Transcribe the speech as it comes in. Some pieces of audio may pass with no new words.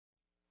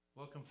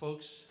Welcome,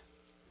 folks.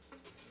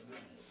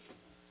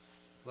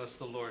 Bless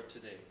the Lord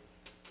today.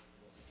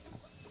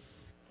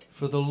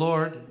 For the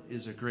Lord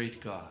is a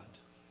great God,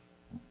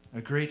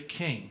 a great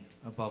King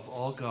above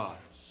all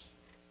gods.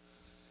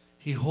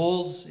 He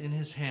holds in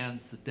his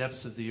hands the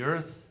depths of the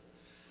earth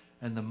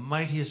and the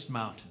mightiest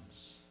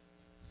mountains.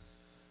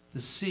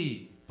 The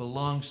sea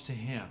belongs to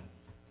him,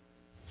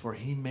 for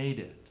he made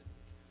it.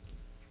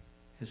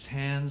 His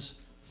hands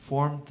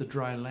formed the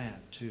dry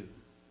land too.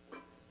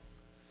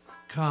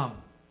 Come,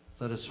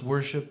 let us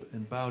worship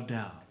and bow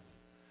down.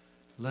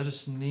 Let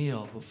us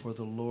kneel before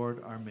the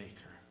Lord our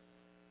Maker.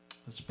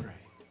 Let's pray.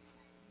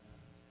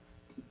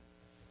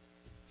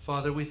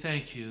 Father, we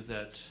thank you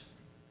that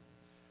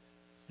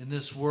in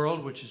this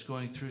world which is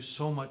going through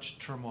so much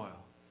turmoil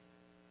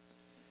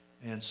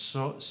and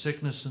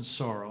sickness and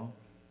sorrow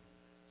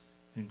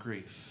and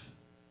grief,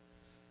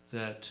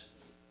 that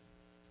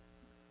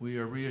we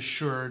are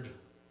reassured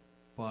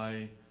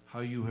by how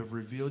you have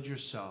revealed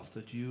yourself,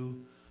 that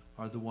you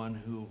are the one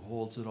who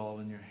holds it all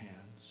in your hands.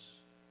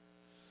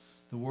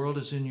 The world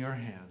is in your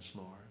hands,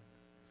 Lord,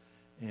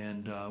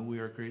 and we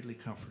are greatly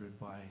comforted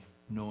by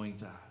knowing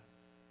that.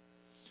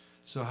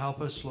 So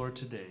help us, Lord,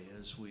 today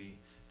as we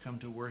come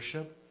to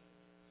worship,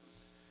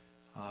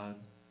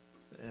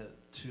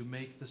 to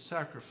make the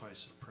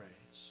sacrifice of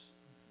praise,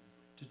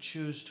 to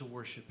choose to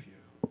worship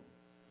you,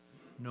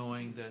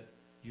 knowing that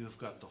you have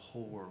got the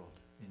whole world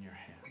in your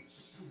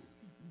hands.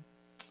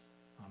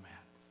 Amen.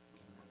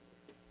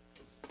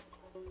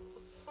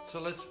 So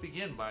let's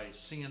begin by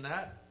singing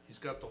that. He's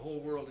got the whole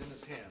world in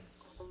his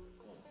hands. 1,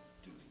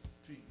 2,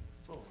 3,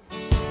 4.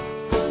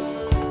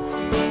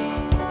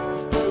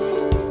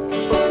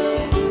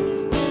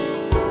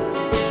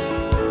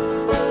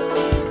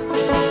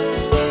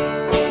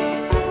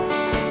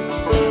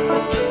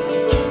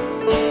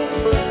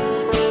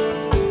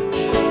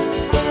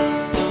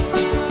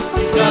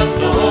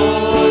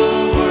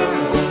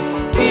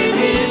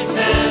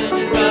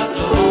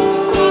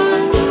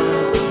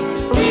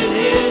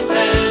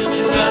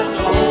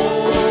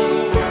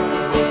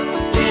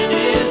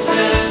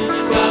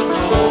 Hands.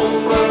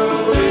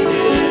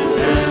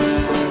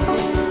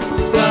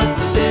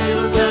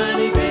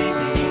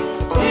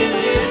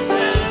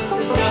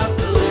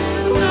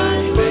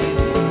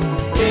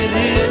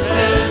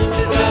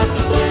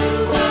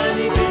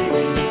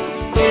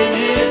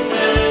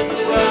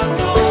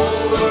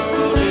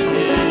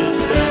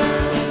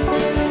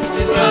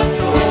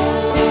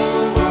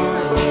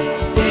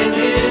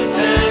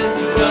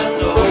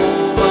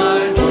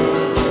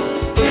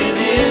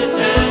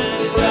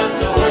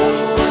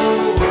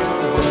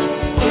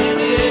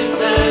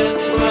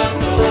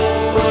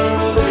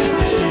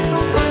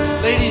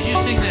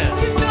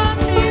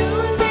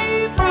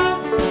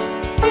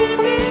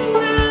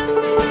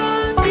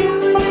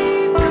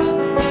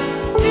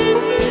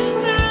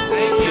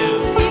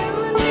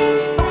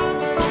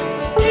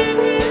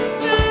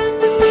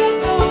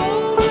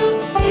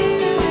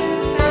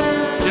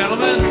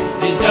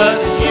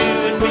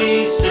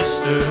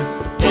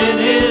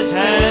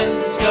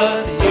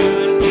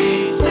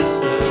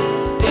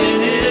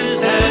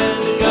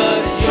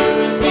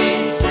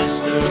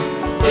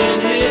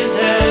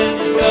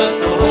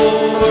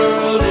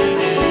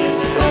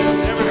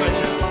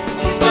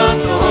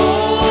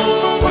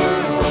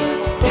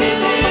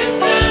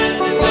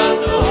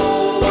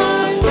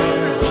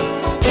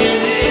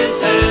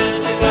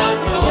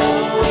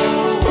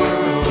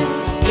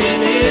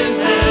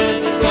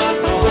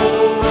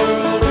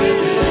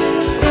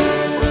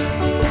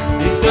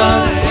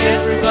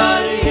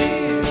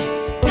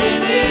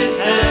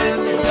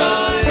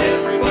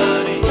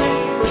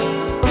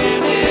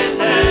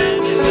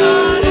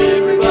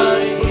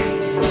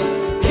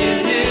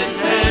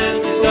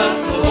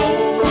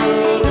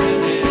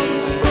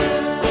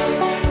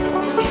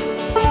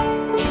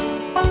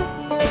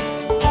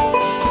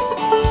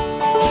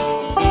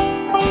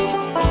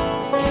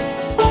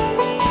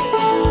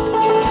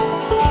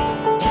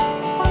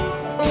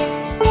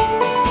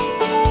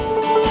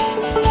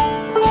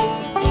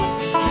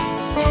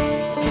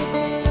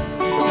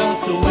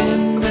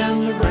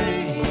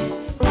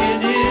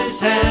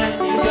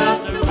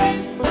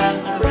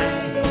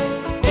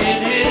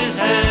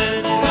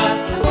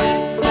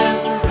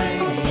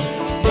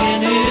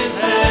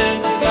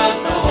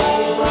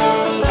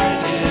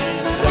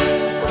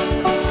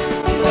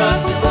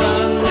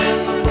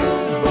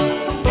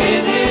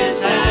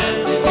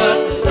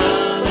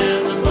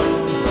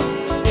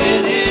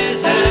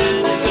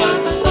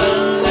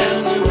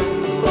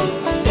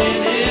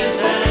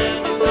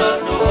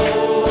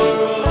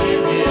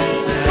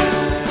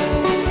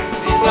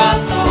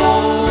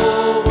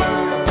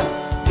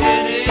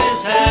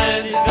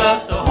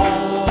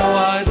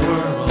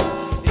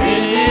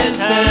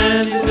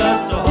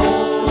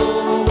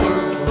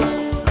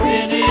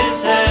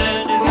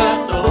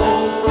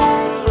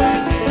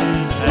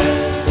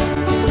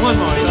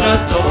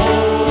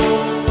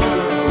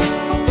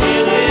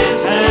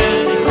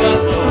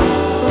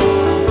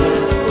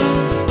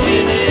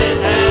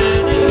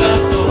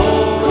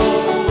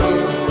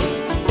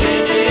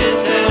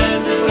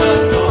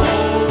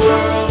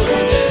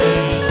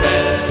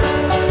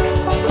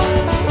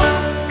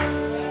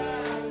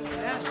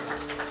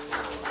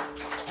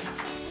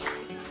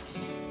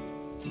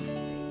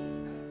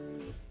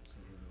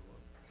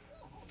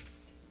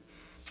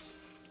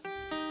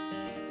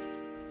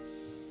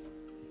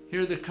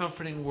 Hear the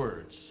comforting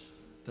words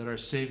that our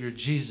Savior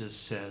Jesus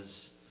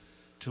says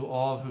to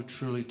all who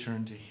truly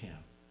turn to him.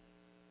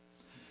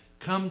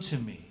 Come to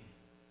me,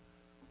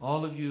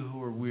 all of you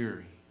who are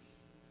weary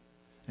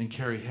and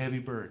carry heavy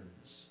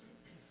burdens,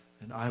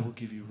 and I will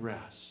give you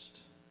rest.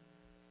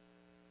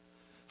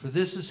 For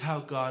this is how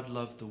God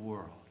loved the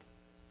world.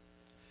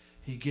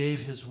 He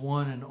gave his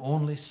one and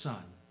only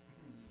Son,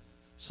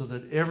 so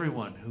that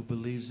everyone who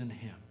believes in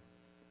him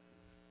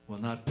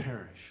will not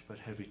perish but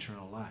have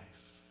eternal life.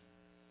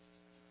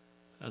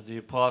 As the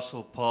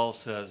Apostle Paul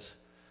says,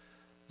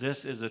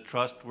 this is a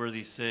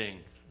trustworthy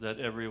saying that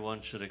everyone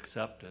should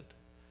accept it.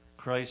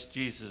 Christ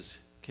Jesus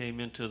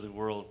came into the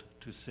world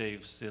to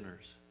save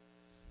sinners.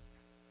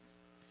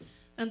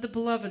 And the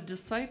beloved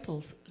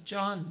disciples,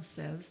 John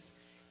says,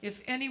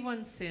 if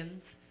anyone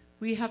sins,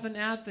 we have an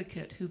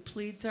advocate who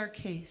pleads our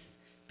case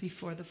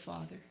before the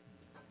Father.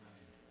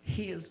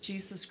 He is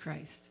Jesus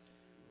Christ,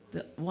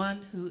 the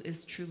one who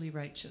is truly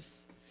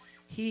righteous.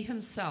 He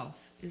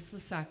himself is the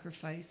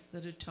sacrifice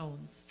that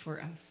atones for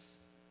us,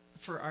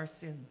 for our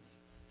sins.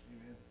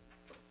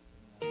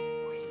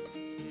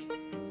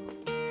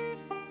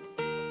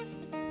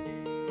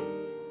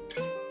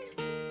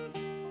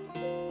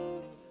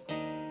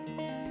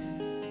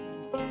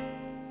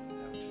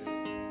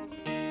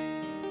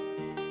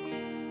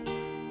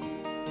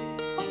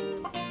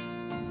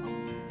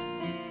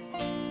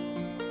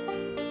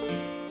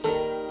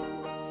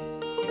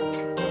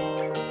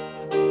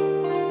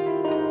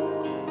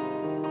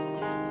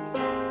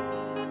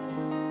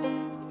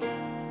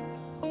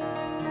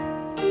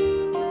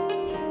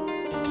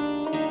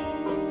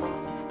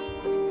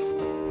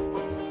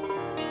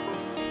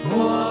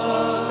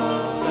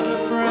 What a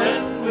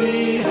friend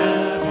we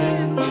have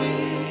in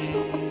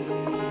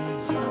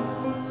Jesus.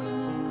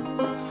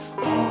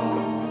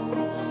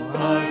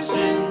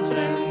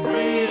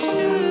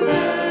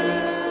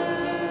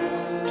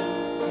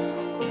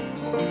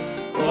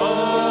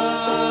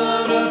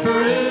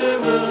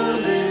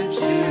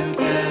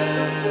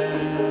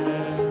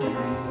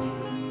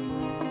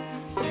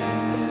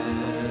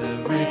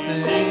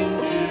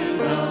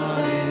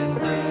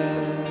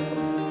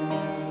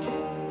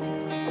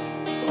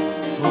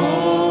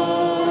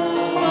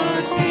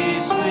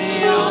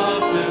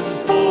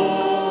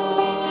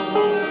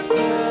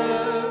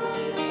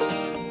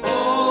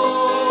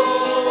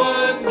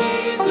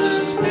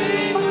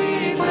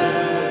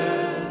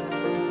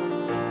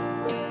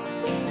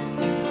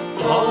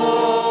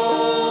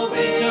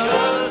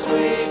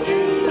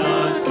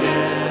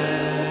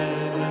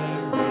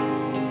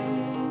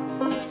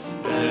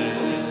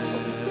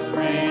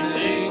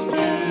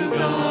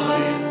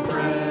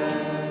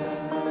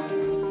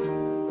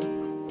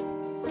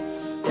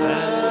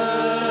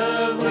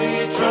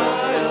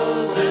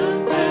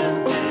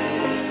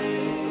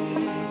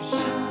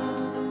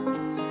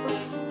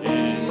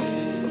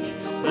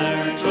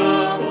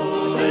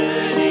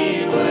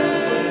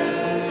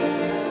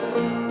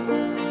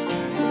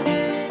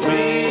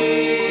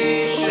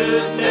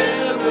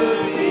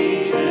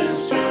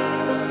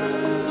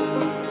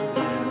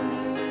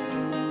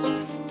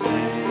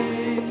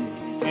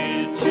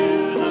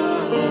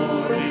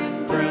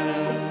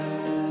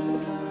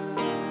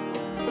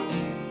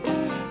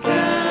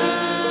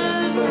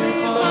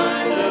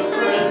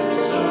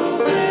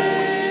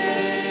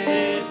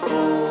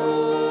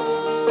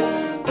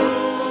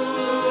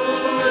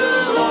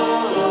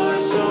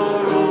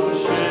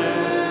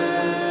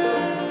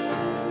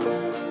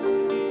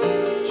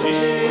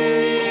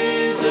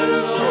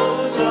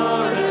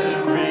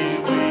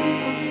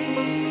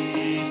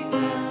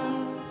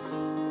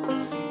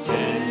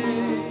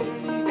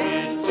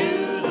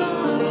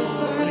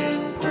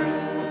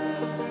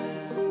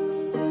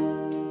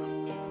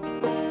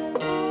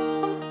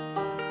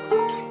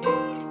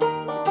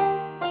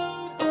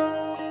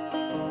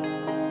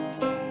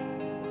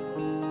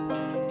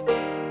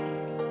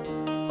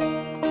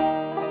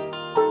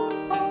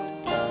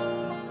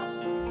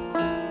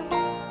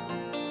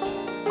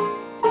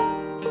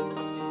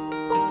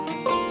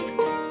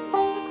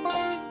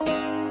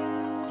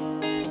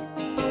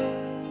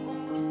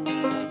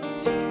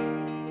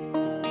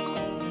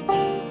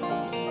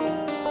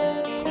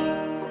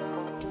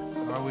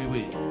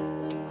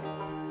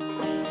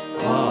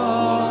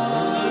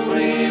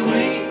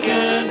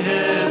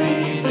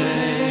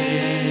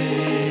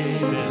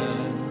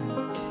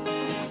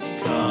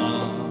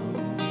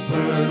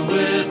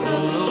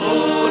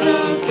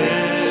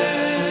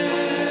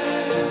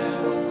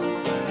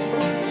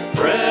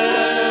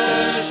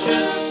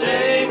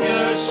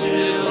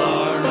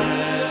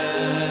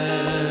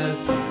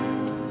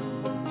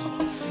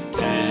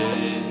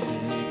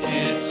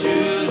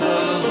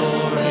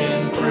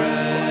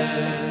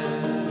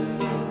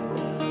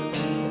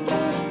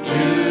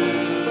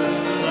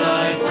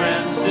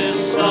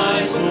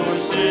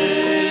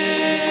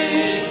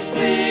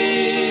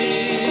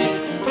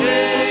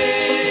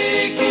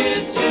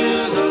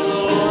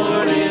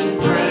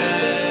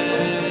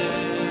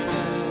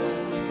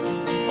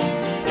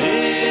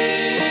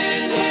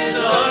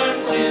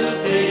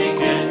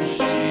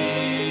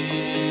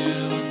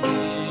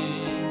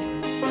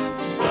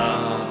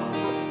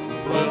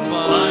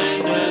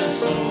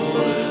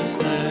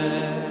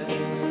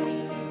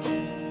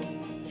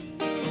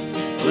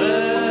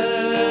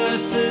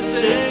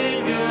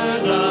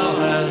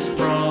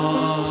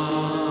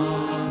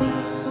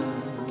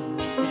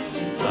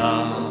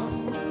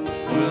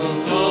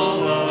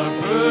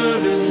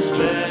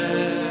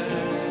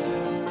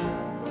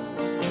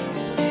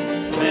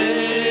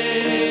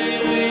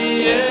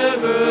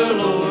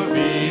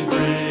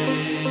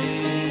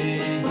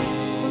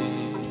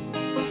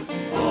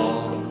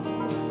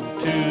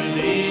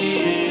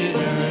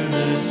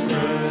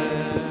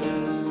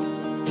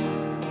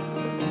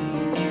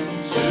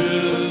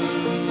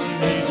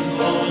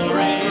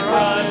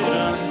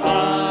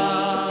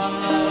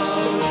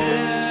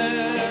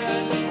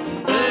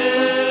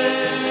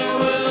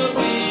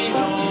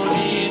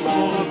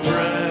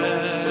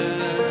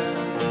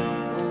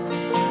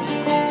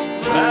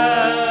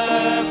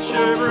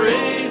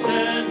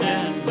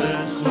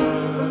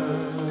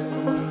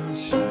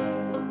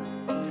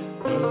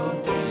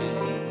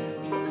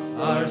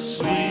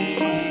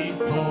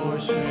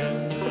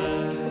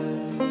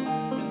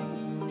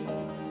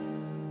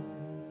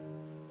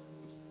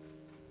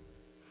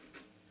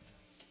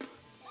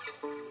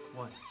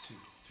 2,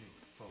 3,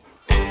 4.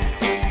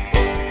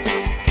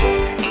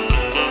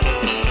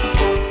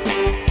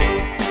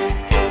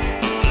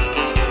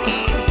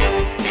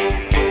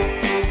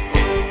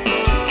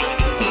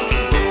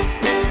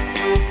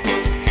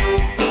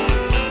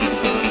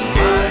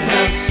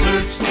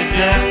 Search the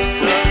depths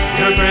of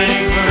your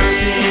great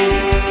mercy.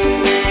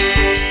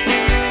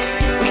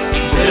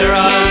 There I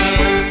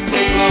learned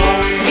the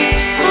glory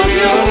of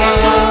your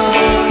love.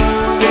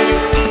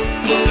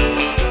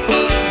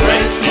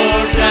 Grace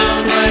poured down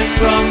right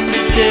from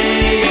the day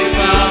you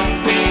found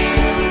me.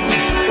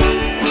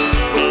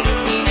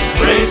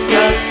 Grace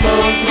that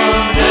flowed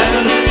from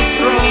heaven's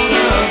throne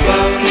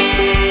above.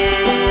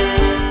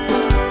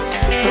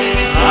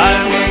 I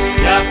was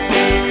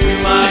captive to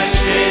my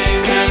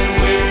shame and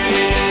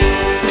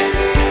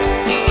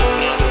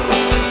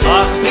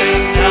lost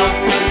and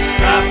helpless,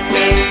 trapped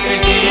and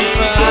sinking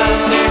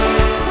fast.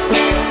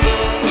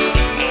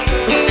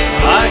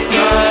 I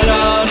cried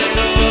out and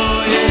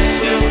oh, you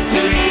stooped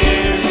to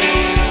hear me.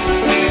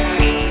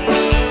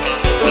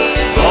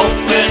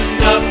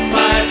 Opened up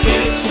my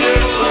future,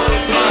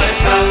 closed my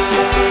past.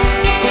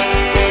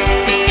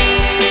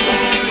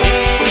 He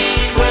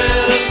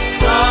will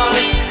not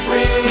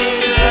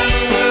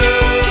remember,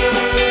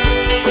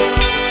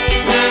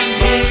 and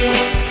he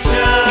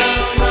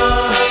shall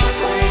not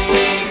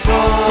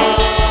recall.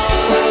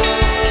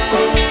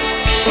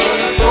 For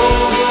the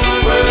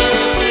former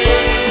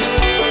things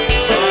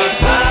are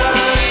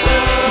passed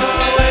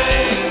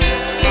away,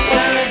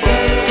 and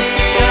he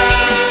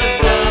has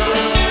done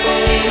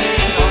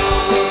it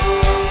all.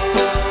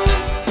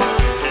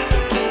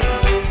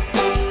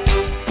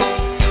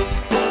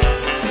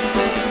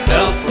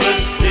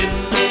 Helpless in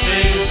the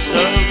face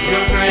of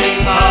your great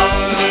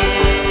power,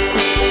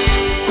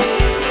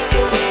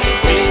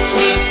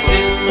 speechless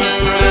in the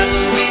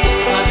presence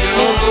of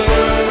your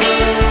word.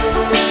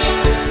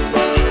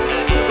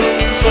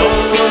 So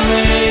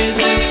amazed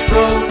this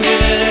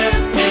broken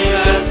empty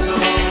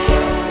vessel,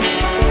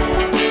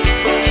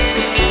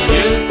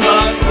 you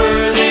thought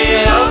worthy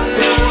of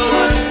your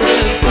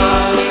wondrous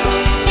love.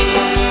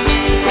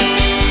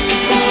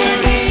 For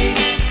he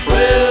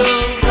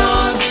will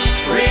not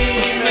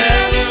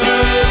remember,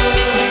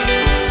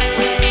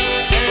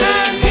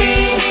 and he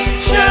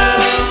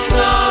shall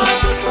not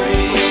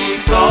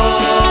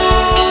recall.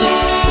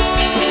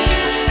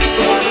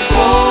 For the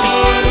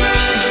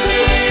former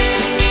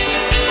things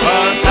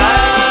are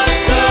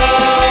passed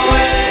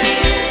away,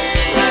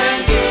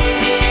 and he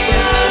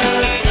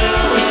has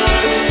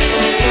done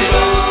it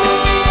all.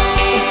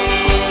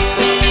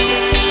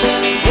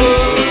 Who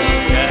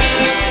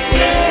can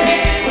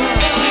save a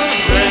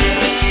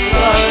wretch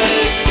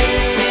like me,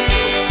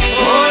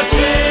 or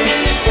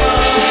change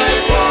my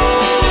fallen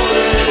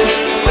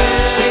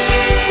ways?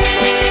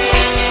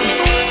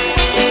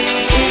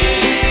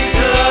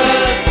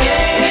 Jesus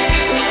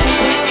came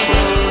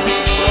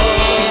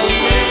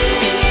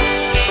always,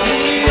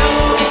 the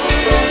only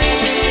one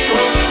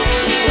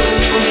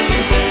who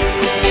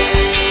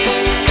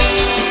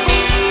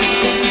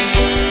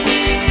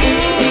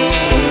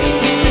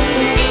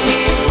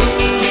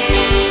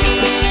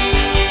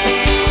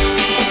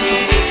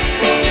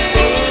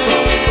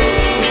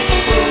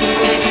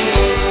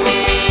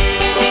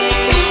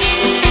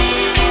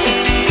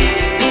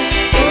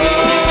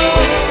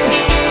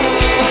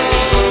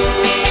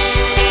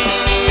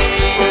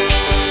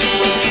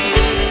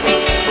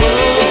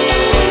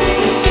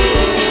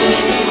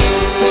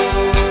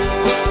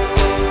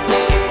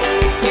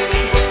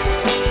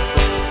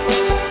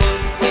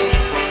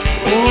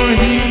for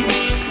he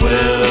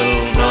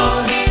will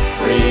not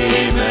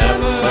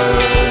remember,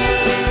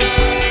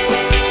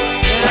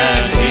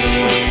 and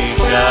he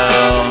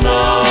shall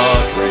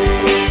not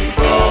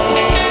recall.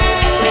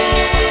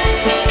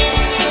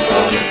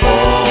 For the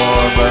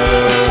former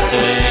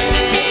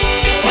things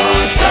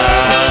are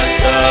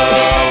passed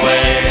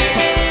away,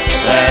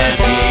 and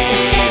he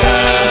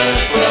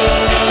has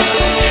done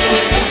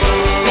it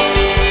all.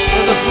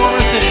 For the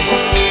former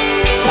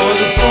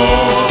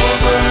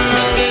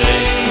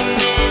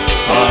things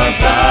are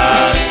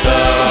passed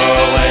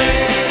away,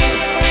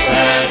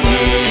 and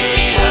he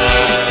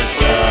has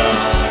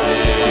done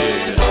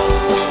it all.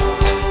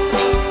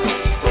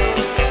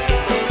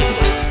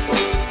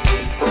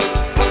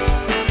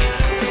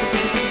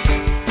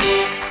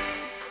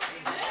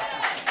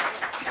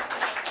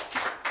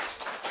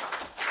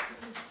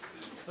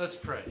 Let's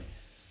pray.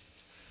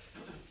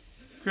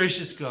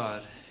 Gracious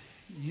God,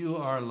 you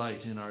are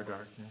light in our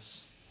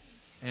darkness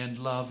and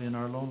love in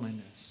our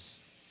loneliness.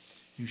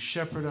 You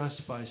shepherd us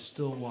by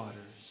still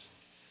waters,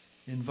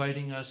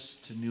 inviting us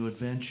to new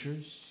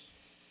adventures,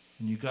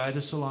 and you guide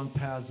us along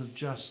paths of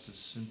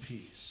justice and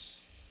peace.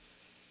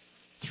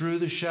 Through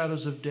the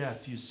shadows of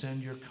death, you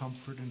send your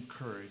comfort and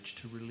courage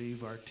to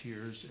relieve our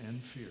tears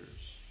and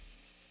fears.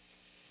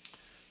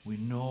 We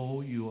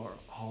know you are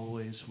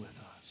always with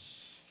us.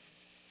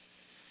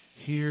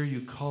 Here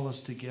you call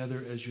us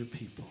together as your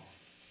people,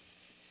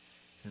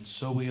 and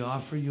so we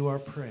offer you our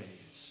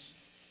praise.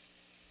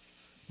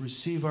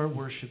 Receive our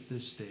worship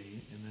this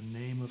day in the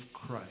name of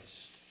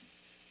Christ,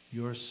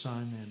 your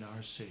Son and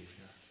our Savior,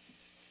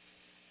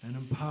 and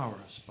empower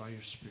us by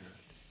your Spirit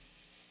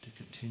to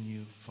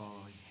continue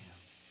following him.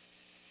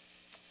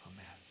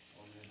 Amen.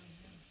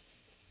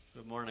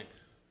 Good morning.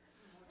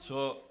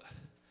 So,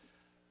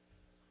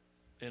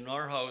 in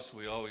our house,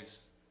 we always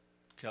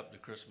kept the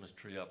Christmas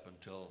tree up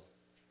until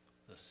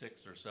the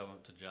 6th or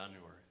 7th of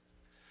January.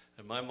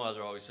 And my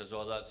mother always says,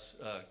 oh, that's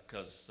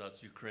because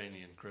that's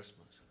Ukrainian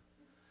Christmas.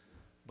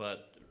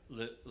 But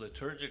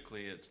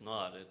liturgically, it's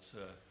not.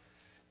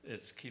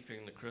 It's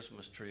keeping the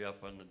Christmas tree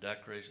up and the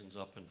decorations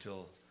up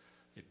until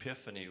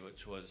Epiphany,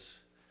 which was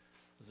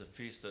the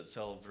feast that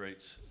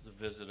celebrates the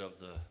visit of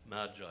the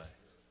Magi,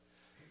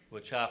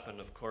 which happened,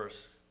 of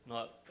course,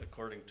 not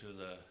according to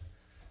the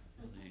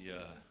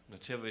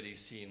nativity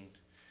scene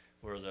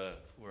where the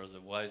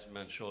wise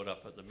men showed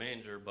up at the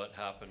manger, but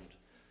happened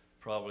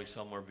probably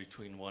somewhere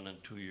between 1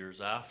 and 2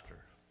 years after.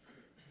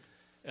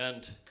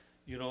 And,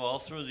 you know, all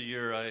through the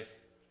year I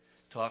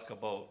talk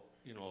about,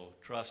 you know,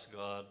 trust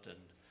God and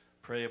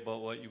pray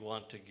about what you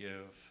want to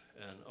give,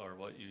 and or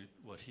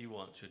what he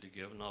wants you to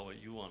give, not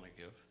what you want to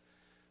give,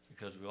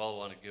 because we all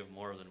want to give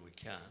more than we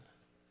can.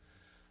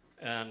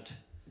 And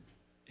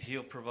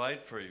he'll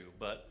provide for you,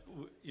 but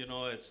you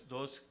know,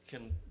 those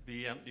can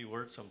be empty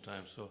words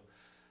sometimes. So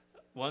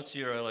once a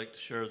year I like to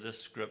share this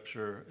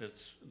scripture.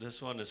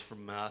 This one is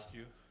from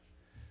Matthew,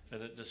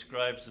 and it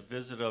describes the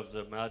visit of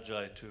the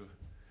Magi to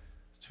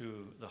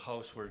the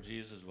house where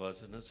Jesus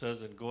was. And it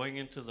says, "And going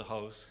into the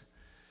house,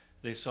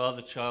 they saw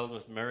the child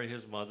with Mary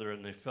his mother,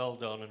 and they fell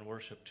down and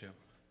worshipped him.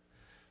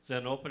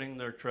 Then opening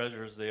their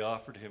treasures, they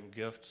offered him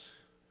gifts,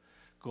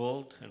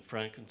 gold and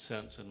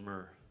frankincense and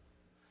myrrh.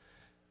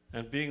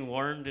 And being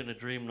warned in a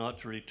dream not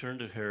to return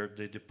to Herod,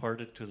 they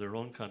departed to their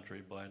own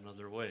country by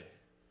another way.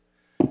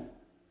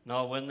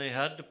 Now when they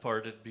had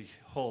departed,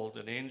 behold,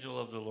 an angel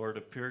of the Lord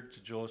appeared to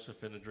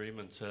Joseph in a dream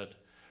and said,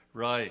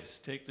 'Rise,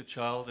 take the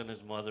child and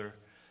his mother,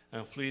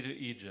 and flee to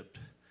Egypt,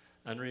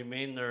 and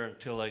remain there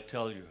until I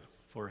tell you,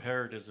 for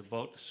Herod is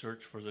about to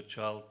search for the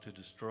child to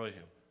destroy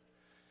him.'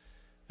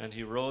 And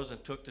he rose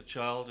and took the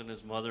child and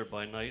his mother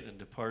by night and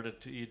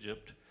departed to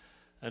Egypt,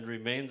 and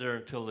remained there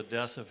until the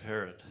death of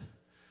Herod.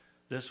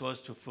 This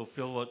was to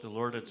fulfill what the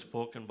Lord had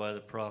spoken by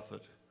the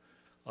prophet,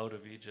 'Out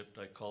of Egypt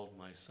I called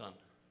my son.'"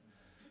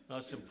 Now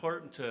it's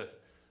important to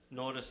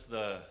notice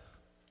the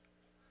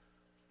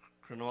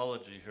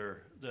chronology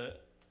here.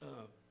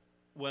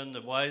 When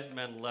the wise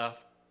men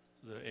left,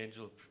 the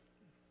angel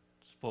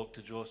spoke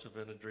to Joseph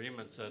in a dream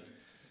and said,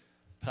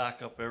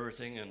 "Pack up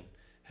everything and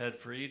head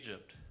for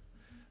Egypt."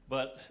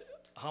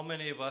 But how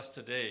many of us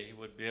today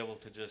would be able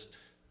to just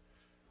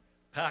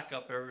pack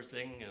up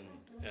everything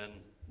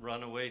and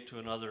run away to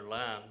another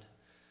land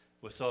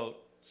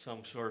without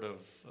some sort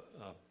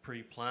of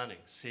pre-planning,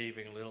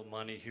 saving a little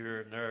money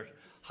here and there,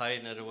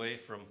 hiding it away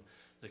from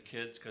the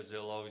kids because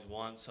they'll always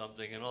want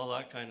something and all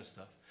that kind of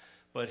stuff?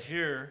 But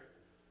here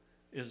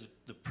is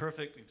the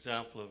perfect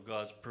example of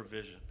God's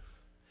provision.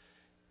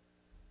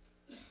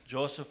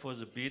 Joseph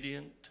was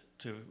obedient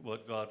to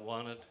what God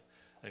wanted,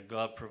 and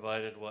God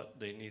provided what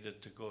they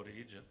needed to go to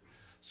Egypt.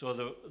 So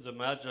the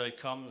Magi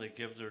come, they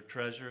give their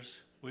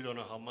treasures. We don't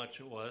know how much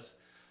it was.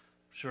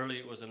 Surely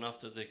it was enough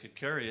that they could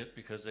carry it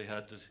because they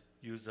had to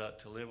use that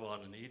to live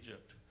on in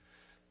Egypt.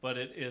 But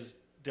it is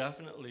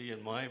definitely,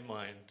 in my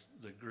mind,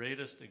 the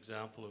greatest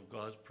example of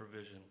God's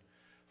provision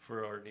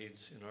for our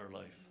needs in our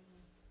life.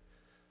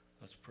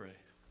 Let's pray.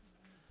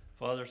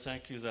 Father,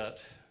 thank you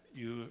that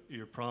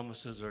your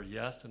promises are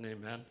yes and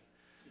amen.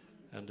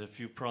 And if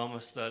you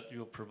promise that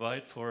you'll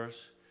provide for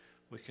us,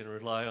 we can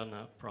rely on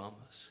that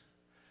promise.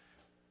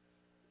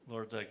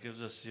 Lord, that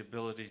gives us the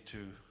ability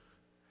to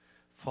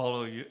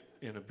follow you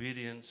in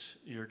obedience,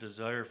 your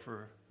desire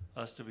for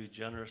us to be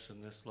generous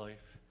in this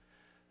life.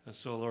 And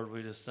so, Lord,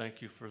 we just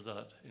thank you for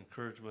that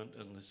encouragement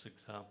and this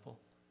example.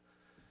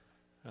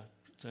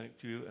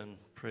 Thank you and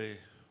pray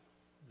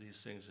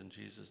these things in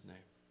Jesus'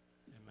 name.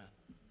 Amen.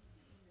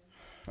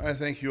 I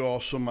thank you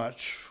all so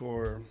much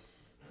for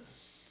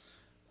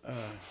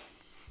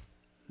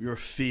your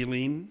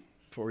feeling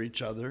for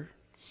each other.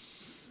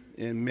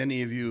 And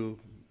many of you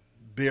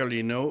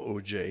barely know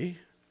OJ,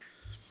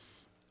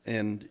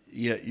 and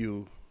yet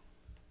you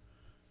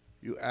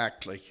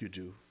act like you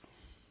do.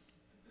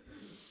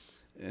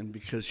 And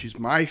because he's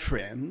my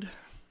friend,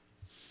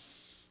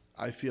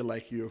 I feel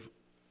like you've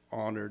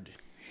honored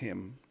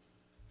him.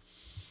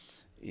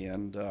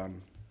 And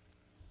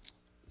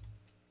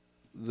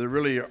there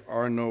really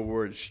are no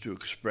words to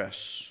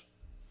express.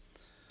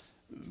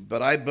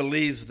 But I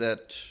believe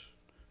that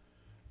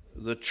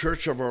the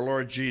Church of our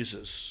Lord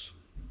Jesus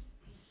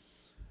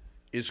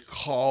is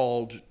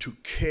called to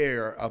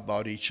care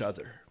about each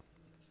other.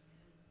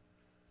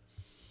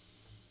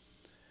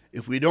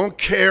 If we don't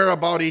care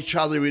about each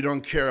other, we don't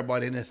care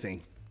about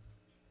anything.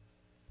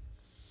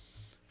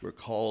 We're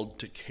called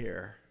to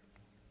care.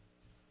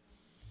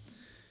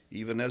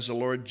 Even as the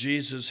Lord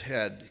Jesus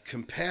had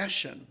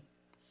compassion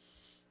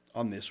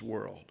on this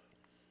world,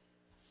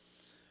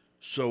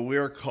 so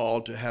we're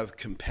called to have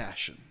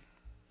compassion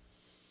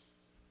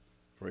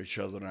for each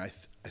other, and I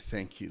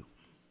thank you.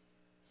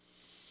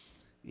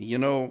 You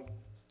know,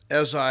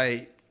 as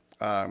I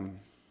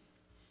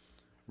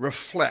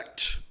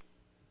reflect,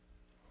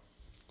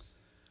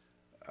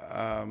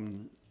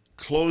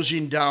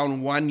 closing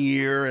down one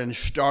year and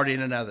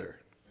starting another,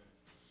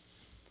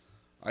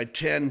 I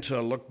tend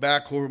to look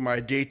back over my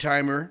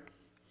daytimer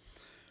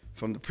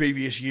from the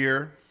previous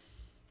year.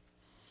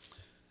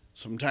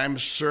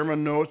 Sometimes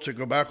sermon notes, I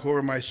go back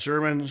over my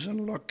sermons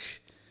and look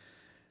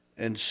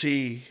and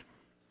see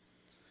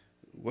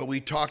what we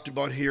talked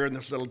about here in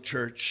this little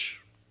church.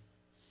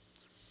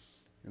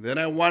 And then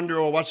I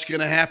wonder, well, what's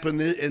going to happen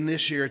in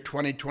this year,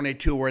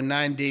 2022? We're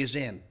 9 days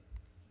in.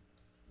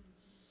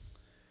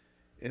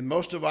 And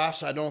most of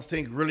us, I don't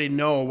think, really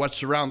know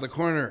what's around the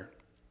corner.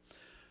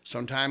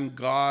 Sometimes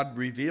God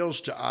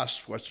reveals to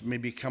us what's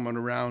maybe coming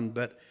around,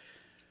 but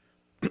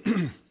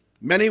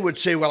many would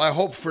say, well, I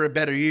hope for a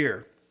better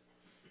year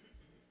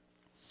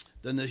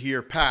than the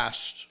year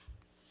past.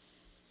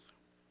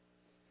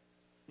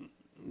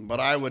 But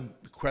I would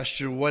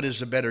question, what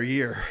is a better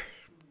year?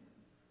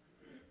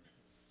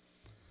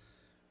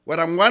 What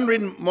I'm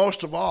wondering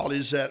most of all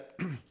is that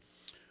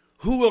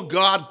who will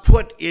God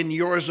put in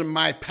yours and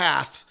my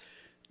path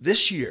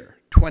this year,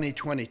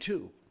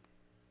 2022,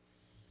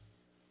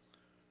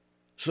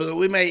 so that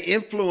we may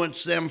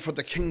influence them for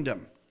the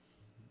kingdom?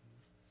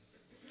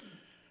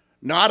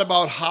 Not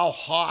about how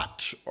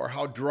hot or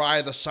how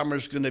dry the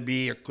summer's going to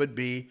be or could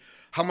be,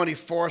 how many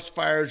forest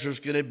fires there's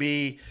going to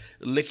be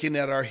licking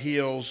at our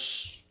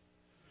heels,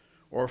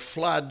 or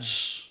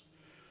floods,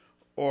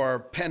 or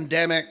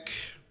pandemic,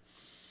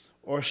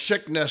 or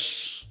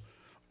sickness,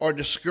 or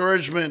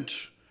discouragement,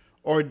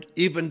 or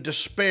even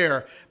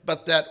despair,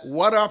 but that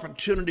what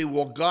opportunity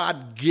will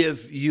God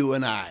give you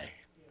and I?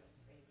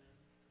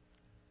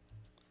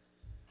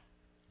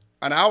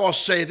 And I will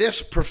say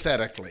this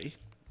prophetically: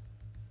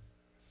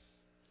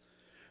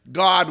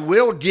 God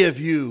will give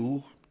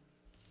you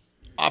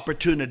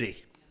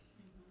opportunity.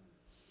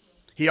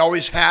 He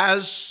always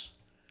has,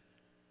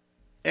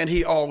 and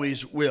he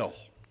always will.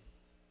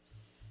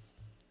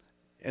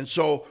 And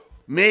so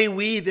may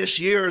we this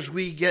year, as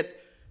we get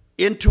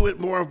into it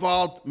more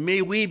involved,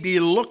 may we be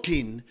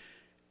looking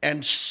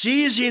and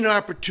seizing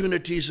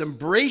opportunities,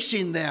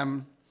 embracing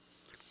them,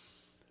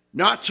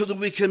 not so that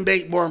we can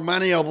make more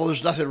money, although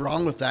there's nothing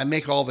wrong with that.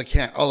 Make all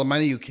the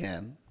money you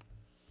can.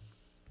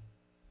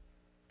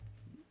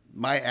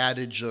 My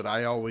adage that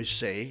I always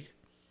say,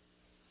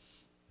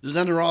 there's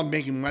nothing wrong with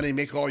making money,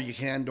 make all you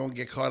can, don't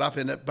get caught up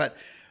in it. But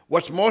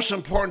what's most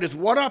important is,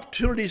 what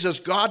opportunities has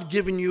God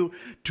given you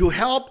to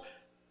help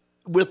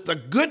with the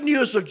good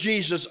news of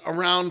Jesus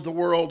around the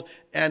world?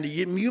 And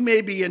you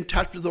may be in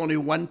touch with only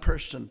one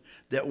person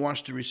that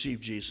wants to receive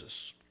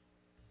Jesus.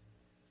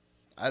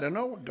 I don't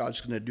know what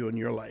God's going to do in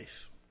your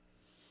life,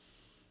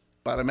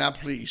 but I'm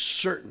absolutely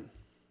certain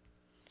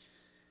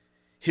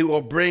he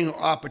will bring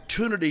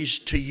opportunities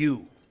to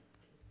you.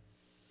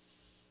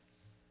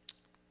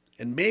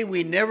 And may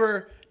we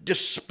never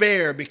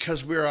despair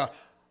because we're a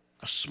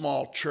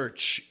small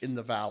church in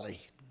the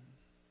valley.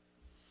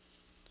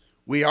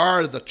 We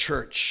are the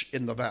church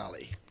in the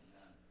valley.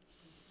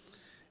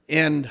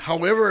 And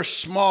however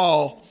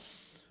small,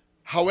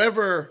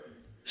 however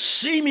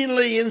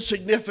seemingly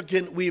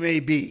insignificant we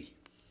may be,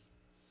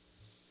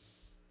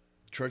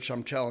 church,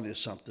 I'm telling you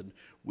something.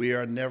 We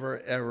are never,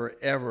 ever,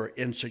 ever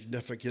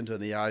insignificant in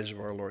the eyes of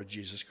our Lord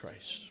Jesus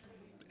Christ.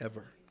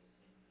 Ever.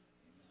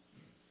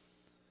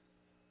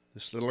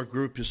 This little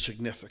group is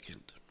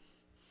significant.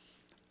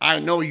 I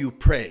know you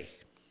pray.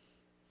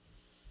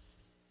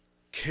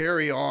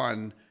 Carry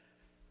on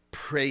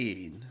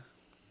praying.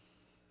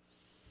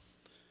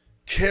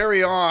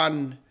 Carry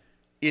on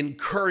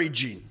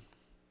encouraging.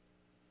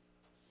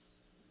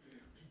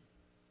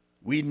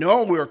 We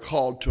know we're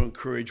called to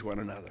encourage one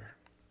another.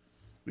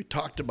 We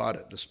talked about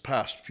it this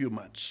past few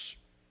months.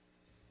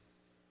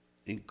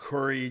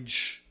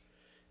 Encourage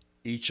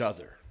each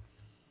other.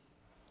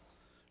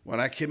 When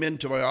I came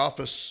into my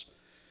office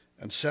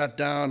and sat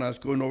down, I was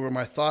going over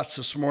my thoughts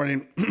this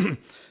morning.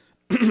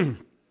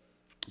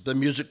 The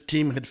music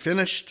team had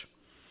finished,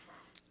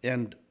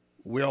 and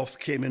Wilf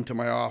came into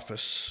my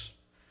office,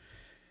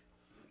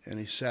 and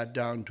he sat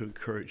down to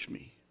encourage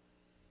me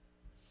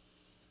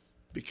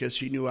because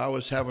he knew I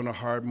was having a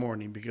hard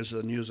morning because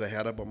of the news I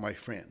had about my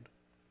friend.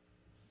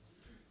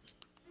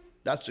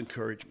 That's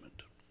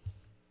encouragement.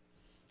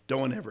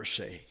 Don't ever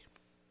say,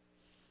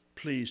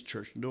 please,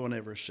 church, don't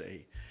ever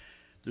say,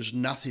 there's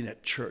nothing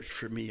at church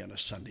for me on a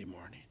Sunday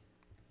morning.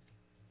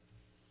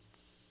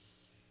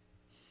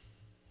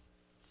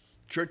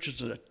 Church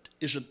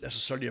isn't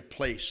necessarily a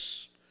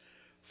place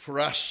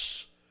for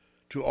us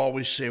to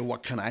always say,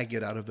 what can I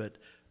get out of it?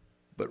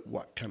 But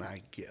what can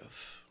I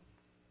give?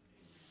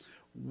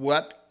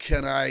 What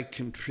can I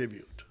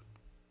contribute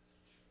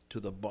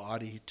to the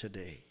body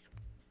today?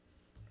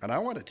 And I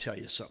want to tell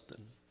you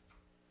something.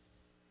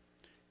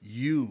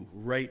 You,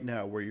 right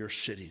now, where you're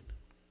sitting,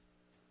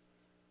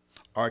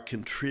 are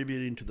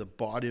contributing to the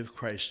body of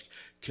Christ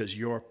because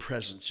your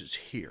presence is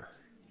here.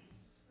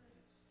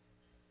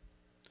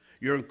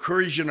 You're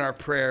encouraging our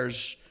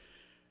prayers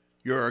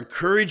You're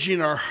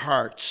encouraging our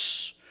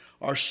hearts,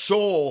 our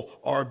soul,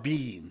 our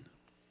being.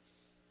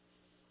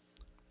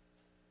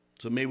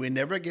 So may we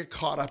never get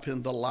caught up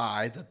in the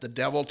lie that the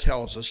devil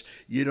tells us,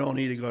 you don't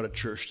need to go to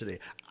church today.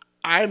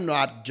 I'm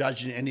not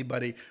judging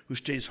anybody who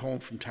stays home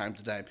from time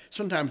to time.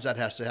 Sometimes that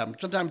has to happen.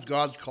 Sometimes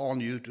God's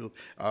calling you to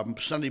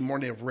Sunday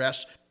morning of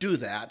rest. Do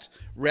that.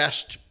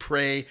 Rest,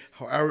 pray,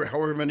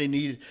 however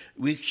many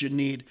weeks you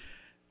need.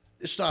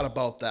 It's not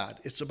about that.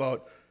 It's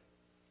about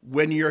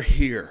when you're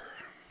here,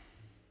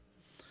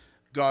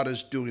 God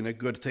is doing a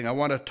good thing. I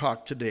want to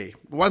talk today.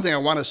 One thing I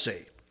want to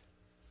say.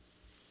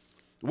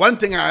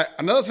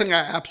 Another thing I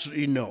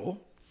absolutely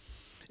know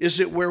is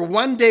that we're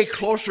one day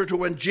closer to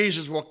when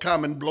Jesus will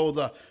come and blow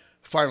the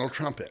final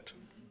trumpet.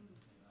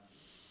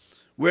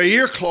 We're a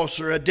year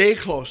closer, a day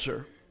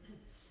closer.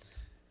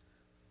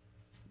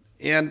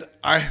 And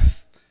I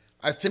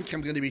think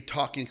I'm going to be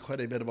talking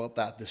quite a bit about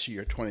that this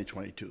year,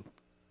 2022.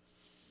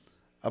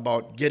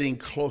 About getting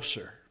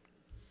closer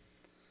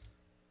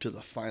to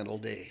the final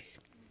day.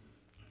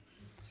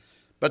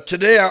 But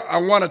today I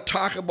want to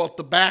talk about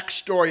the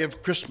backstory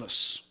of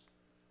Christmas.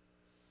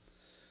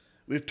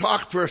 We've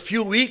talked for a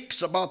few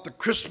weeks about the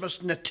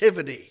Christmas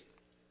nativity,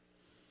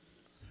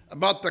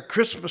 about the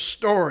Christmas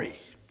story.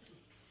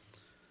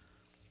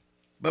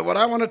 But what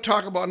I want to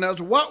talk about now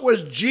is what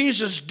was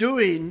Jesus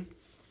doing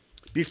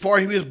before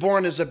he was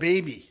born as a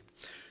baby?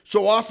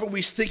 So often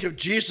we think of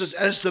Jesus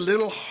as the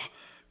little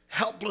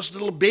helpless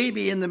little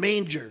baby in the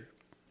manger.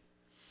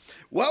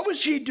 What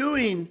was he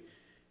doing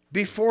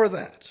before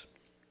that?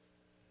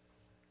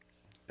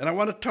 And I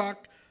want to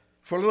talk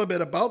for a little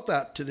bit about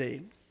that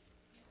today.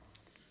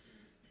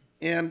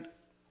 And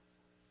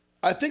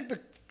I think the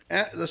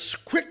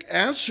quick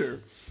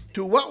answer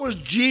to what was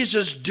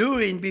Jesus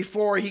doing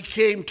before he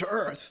came to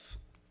earth,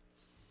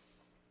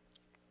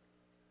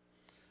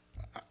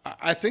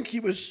 I think he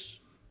was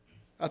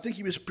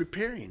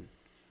preparing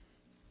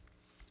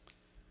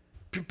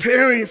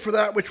for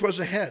that which was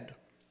ahead.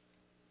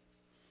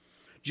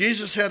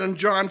 Jesus said in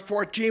John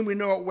 14, we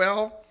know it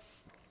well,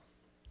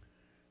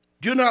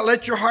 do not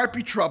let your heart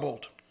be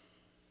troubled.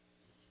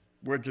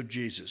 Words of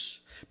Jesus.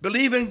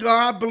 Believe in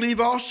God, believe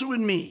also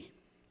in me.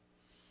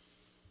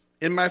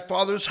 In my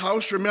Father's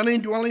house are many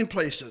dwelling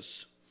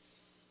places.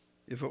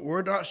 If it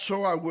were not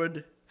so, I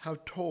would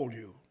have told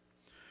you.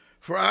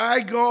 For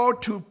I go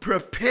to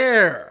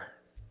prepare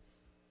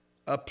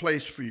a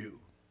place for you.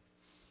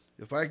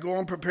 If I go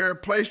and prepare a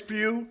place for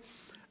you,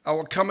 I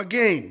will come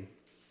again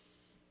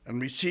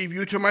and receive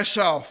you to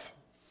myself,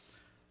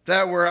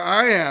 that where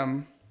I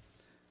am,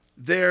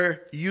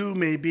 there you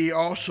may be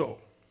also.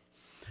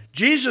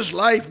 Jesus'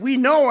 life, we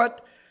know it.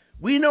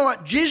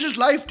 Jesus'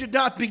 life did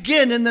not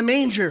begin in the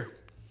manger.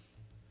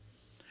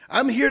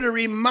 I'm here to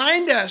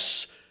remind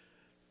us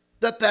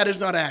that that is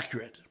not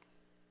accurate.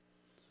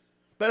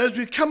 But as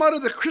we come out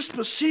of the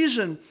Christmas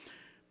season,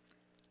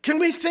 can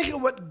we think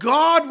of what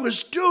God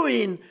was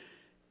doing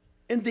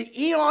in the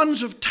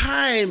eons of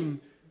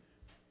time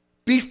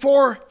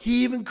before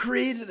he even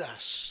created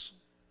us?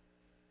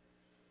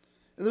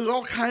 And there's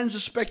all kinds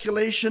of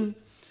speculation.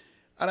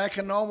 And I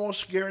can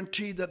almost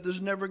guarantee that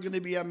there's never going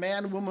to be a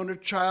man, woman, or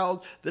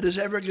child that is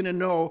ever going to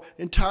know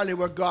entirely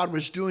what God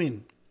was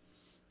doing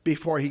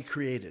before he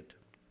created.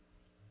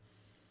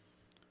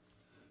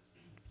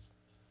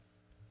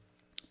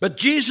 But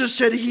Jesus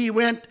said he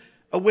went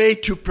away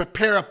to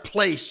prepare a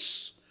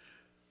place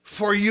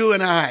for you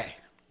and I.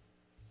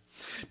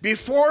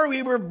 Before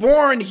we were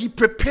born, he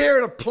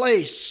prepared a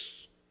place.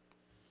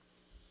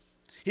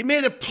 He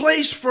made a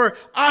place for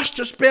us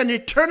to spend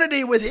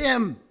eternity with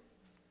him.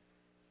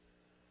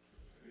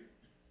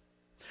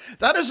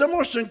 That is the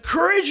most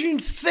encouraging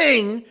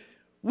thing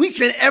we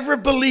can ever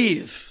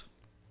believe.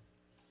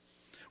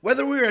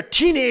 Whether we're a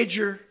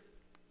teenager,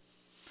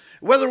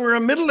 whether we're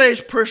a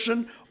middle-aged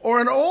person or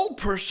an old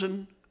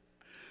person,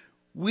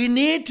 we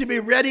need to be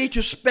ready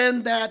to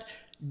spend that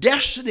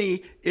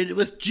destiny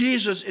with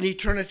Jesus in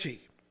eternity.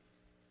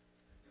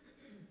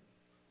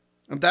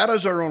 And that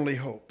is our only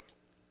hope.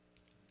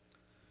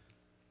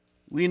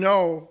 We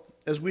know,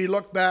 as we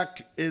look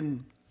back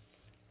in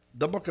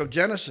the book of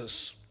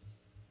Genesis,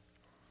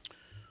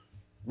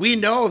 we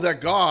know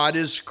that God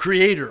is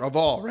creator of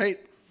all, right?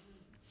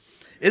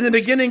 In the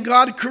beginning,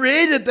 God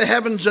created the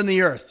heavens and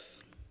the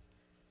earth.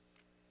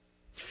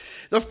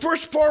 The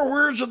first 4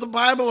 words of the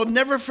Bible, will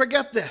never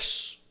forget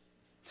this.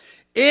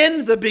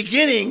 In the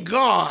beginning,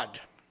 God.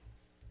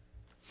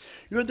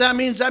 You know what that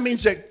means? That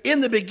means that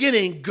in the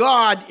beginning,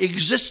 God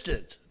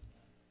existed.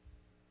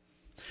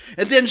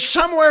 And then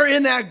somewhere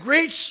in that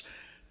great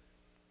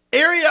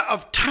area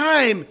of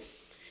time,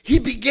 he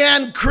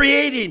began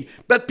creating,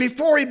 but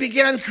before he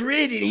began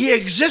creating, he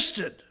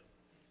existed.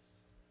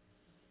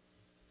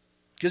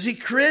 Because he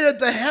created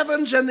the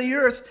heavens and the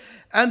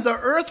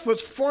earth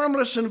was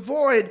formless and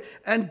void,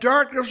 and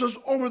darkness was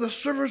over the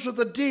surface of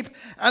the deep,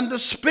 and the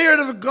Spirit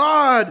of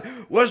God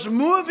was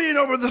moving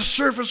over the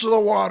surface of the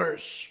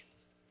waters.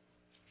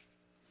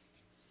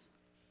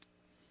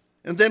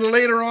 And then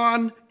later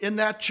on in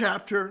that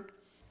chapter,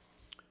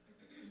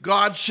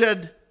 God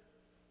said,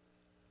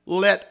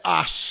 let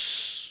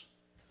us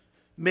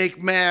make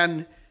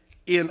man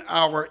in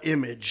our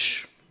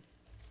image.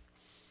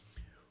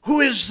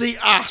 Who is the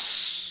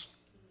us?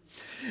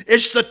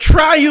 It's the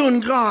triune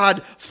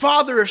God,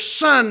 Father,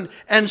 Son,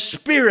 and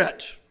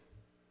Spirit.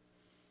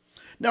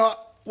 Now,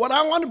 what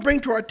I want to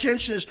bring to our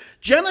attention is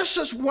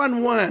Genesis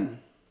 1:1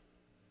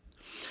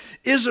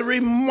 is a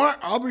I'm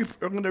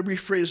going to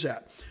rephrase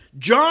that.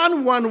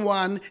 John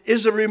 1:1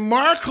 is a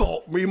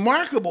remarkable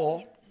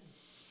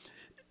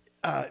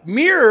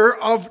mirror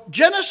of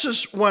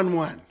Genesis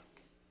 1:1.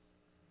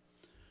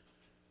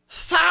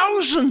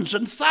 Thousands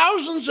and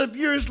thousands of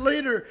years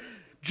later,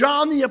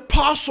 John the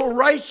Apostle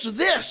writes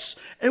this,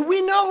 and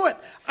we know it.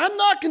 I'm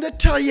not going to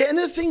tell you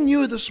anything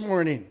new this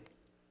morning.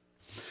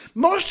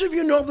 Most of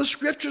you know the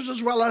scriptures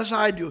as well as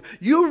I do.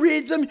 You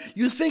read them,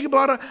 you think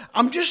about it.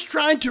 I'm just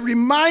trying to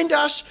remind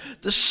us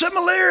the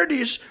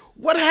similarities,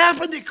 what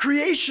happened at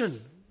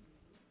creation.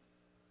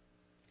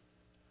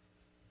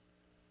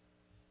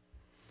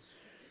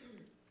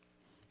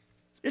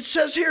 It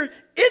says here,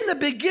 in the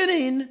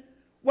beginning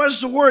was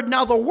the Word.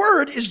 Now the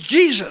Word is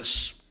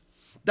Jesus.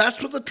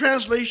 That's what the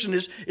translation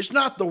is. It's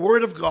not the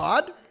Word of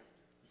God.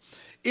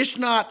 It's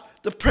not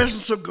the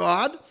presence of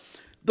God.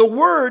 The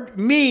Word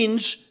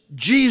means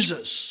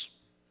Jesus.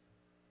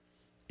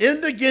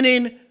 In the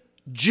beginning,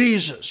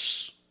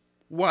 Jesus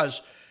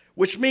was,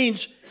 which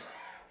means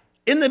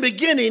in the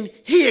beginning,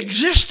 He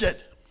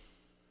existed.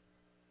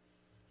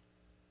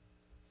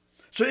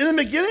 So in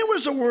the beginning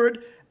was the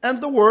Word,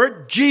 and the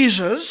Word,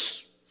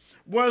 Jesus,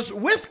 was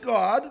with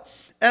God,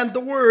 and the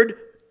Word,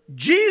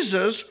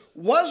 Jesus,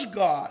 was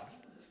God.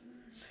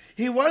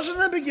 He was in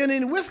the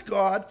beginning with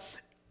God.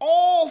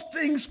 All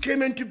things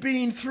came into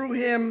being through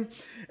Him,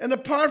 and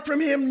apart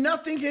from Him,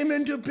 nothing came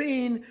into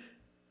being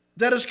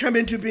that has come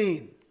into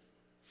being.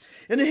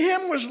 In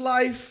Him was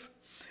life,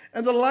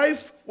 and the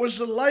life was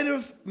the light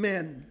of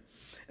men.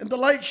 And the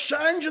light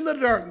shines in the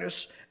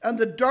darkness, and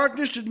the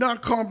darkness did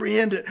not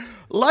comprehend it.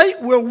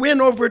 Light will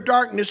win over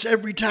darkness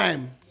every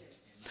time,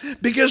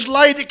 because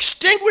light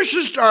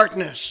extinguishes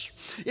darkness.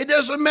 It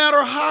doesn't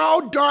matter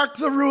how dark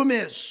the room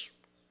is.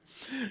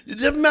 It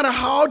doesn't matter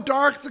how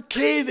dark the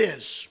cave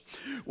is.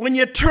 When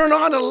you turn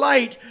on a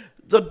light,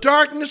 the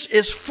darkness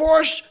is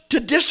forced to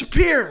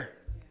disappear.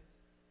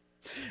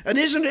 And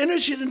isn't it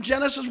interesting in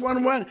Genesis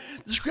 1:1,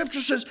 the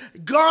scripture says,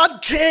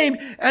 God came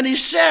and He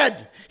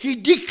said, He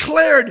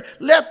declared,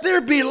 let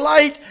there be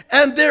light,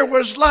 and there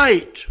was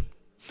light.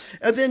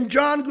 And then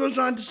John goes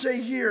on to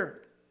say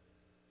here,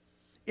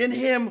 in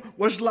Him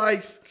was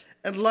life,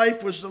 and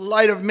life was the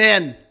light of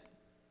men.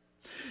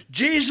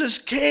 Jesus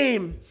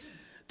came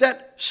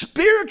that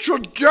spiritual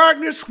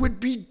darkness would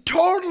be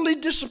totally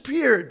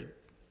disappeared.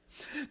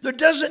 There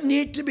doesn't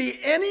need to be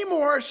any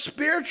more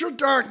spiritual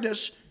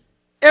darkness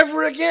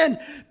ever again,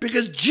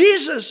 because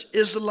Jesus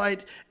is the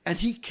light, and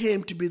He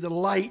came to be the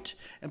light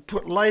and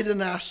put light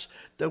in us,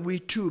 that we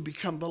too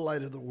become the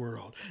light of the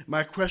world.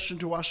 My question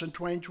to us in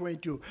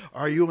 2022,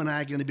 are you and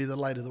I going to be the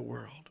light of the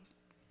world?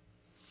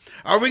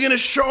 Are we going to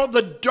show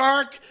the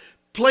dark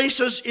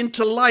places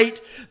into light,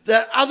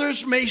 that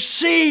others may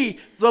see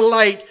the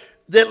light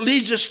that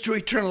leads us to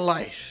eternal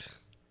life?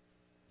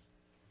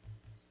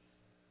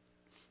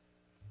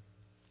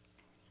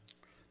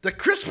 The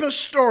Christmas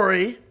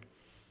story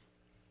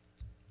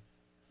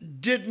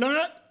did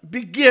not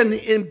begin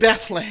in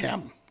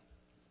Bethlehem.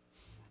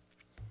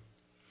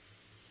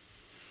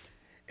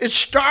 It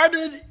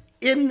started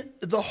in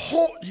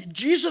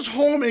Jesus'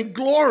 home in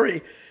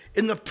glory,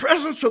 in the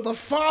presence of the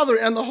Father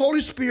and the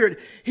Holy Spirit.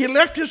 He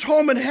left His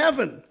home in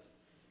heaven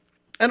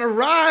and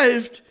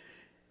arrived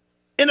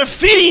in a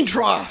feeding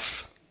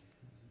trough.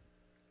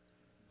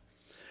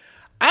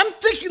 I'm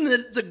thinking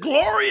that the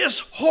glorious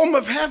home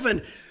of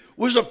heaven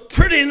was a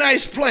pretty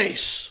nice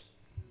place.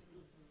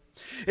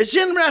 It's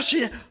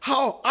interesting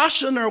how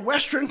us in our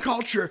Western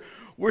culture,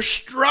 we're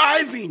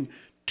striving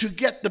to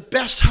get the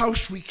best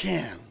house we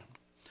can.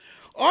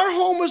 Our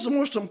home is the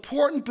most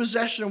important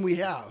possession we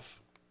have,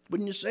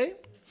 wouldn't you say?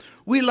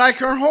 We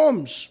like our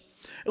homes,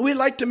 and we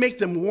like to make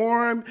them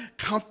warm,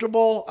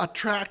 comfortable,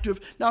 attractive.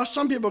 Now,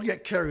 some people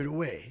get carried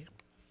away.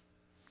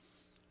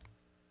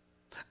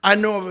 I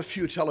know of a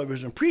few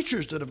television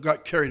preachers that have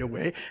got carried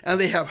away, and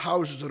they have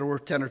houses that are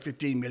worth $10 or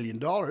 $15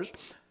 million.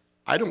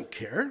 I don't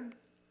care.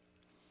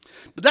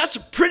 But that's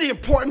a pretty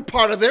important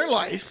part of their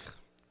life.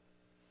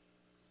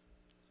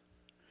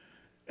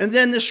 And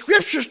then the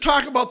scriptures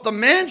talk about the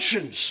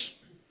mansions.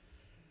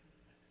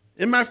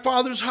 In my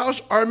Father's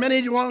house are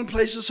many dwelling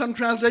places. Some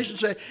translations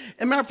say,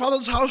 in my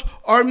Father's house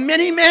are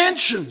many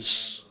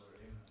mansions.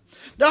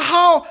 Now,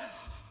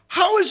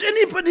 how is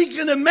anybody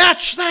going to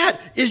match that?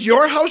 Is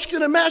your house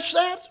going to match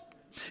that?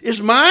 Is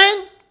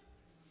mine?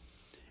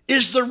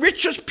 Is the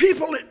richest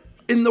people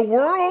in the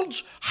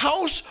world's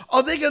house,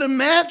 are they going to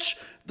match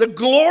the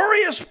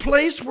glorious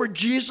place where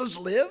Jesus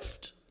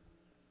lived?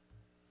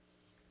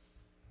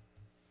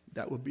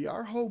 That would be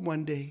our home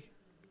one day.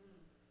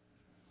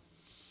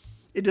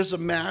 It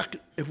doesn't matter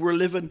if we're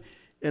living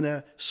in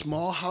a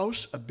small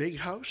house, a big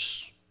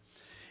house.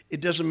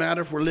 It doesn't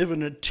matter if we're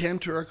living in a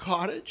tent or a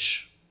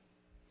cottage.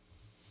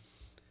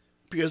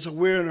 Because if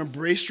we're an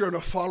embracer and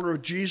a follower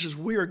of Jesus,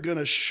 we are going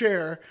to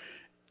share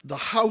the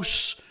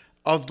house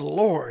of the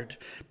Lord.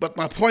 But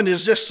my point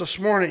is this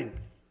morning,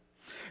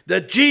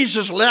 that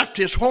Jesus left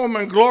his home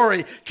in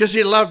glory because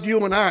he loved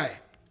you and I.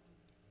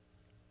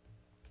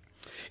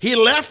 He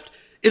left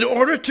in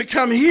order to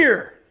come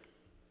here.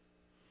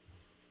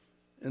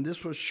 And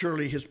this was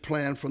surely his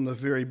plan from the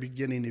very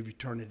beginning of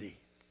eternity,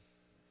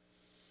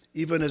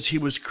 even as he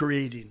was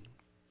creating.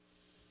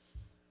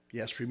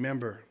 Yes,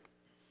 remember,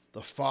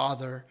 the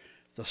Father,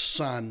 the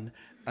Son,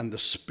 and the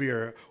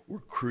Spirit were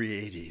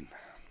creating.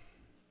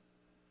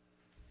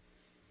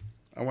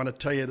 I want to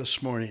tell you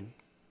this morning,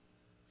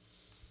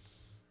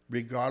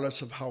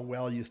 regardless of how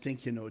well you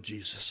think you know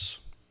Jesus,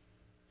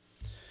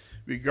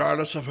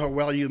 regardless of how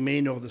well you may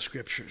know the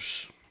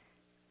Scriptures,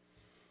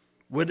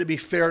 would it be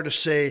fair to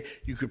say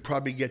you could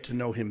probably get to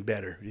know him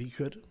better? You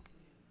could.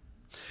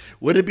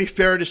 Would it be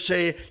fair to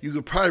say you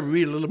could probably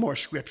read a little more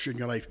Scripture in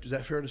your life? Is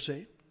that fair to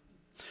say?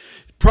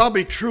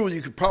 Probably true.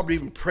 You could probably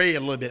even pray a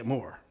little bit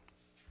more,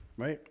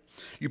 right?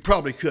 You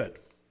probably could.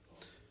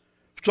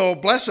 So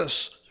bless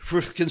us for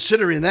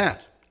considering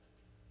that.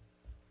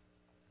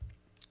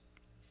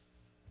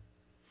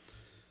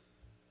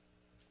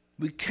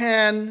 We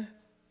can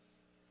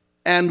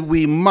and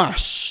we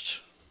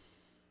must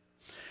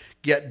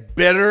get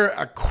better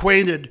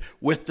acquainted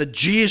with the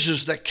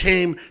Jesus that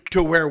came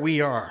to where we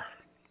are.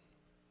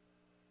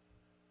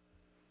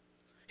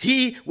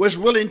 He was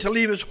willing to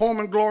leave his home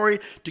and glory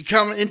to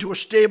come into a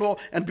stable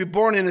and be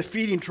born in a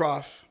feeding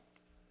trough.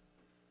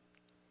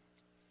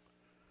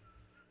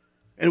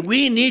 And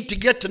we need to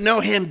get to know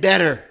him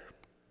better.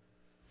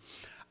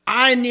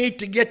 I need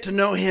to get to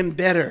know him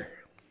better.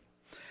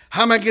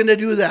 How am I going to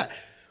do that?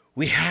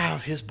 We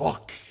have his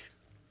book.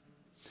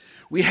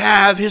 We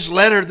have his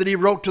letter that he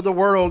wrote to the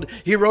world.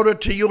 He wrote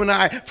it to you and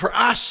I for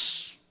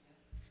us.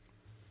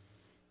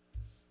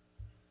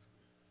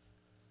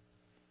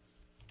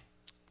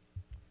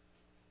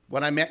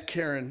 When I met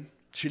Karen,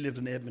 she lived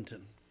in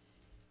Edmonton.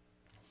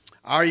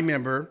 I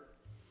remember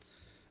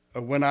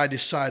when I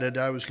decided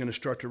I was going to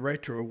start to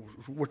write to her,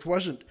 which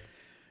wasn't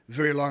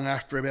very long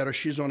after I met her.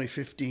 She's only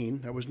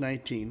 15. I was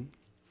 19.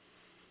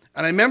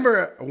 And I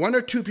remember one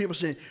or two people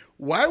saying,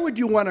 "Why would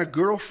you want a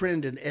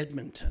girlfriend in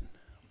Edmonton?"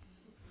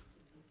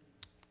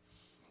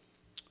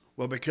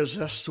 Well, because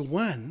that's the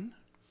one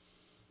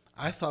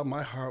I thought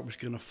my heart was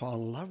going to fall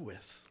in love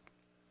with.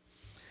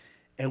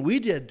 And we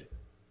did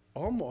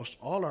almost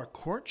all our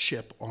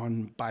courtship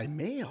by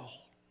mail.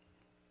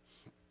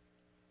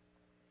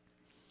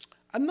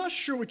 I'm not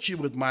sure what she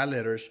did with my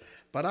letters,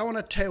 but I want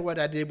to tell you what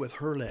I did with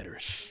her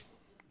letters.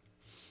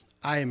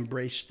 I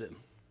embraced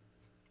them.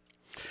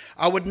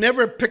 I would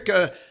never pick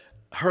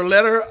her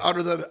letter out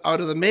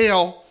of the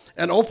mail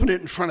and open it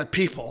in front of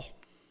people.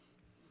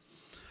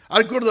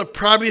 I'd go to the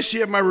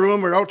privacy of my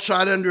room or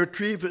outside under a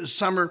tree if it was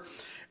summer,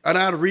 and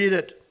I'd read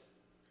it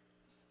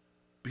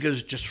because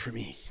it's just for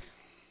me.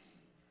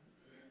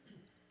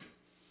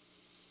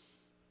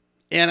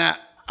 And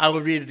I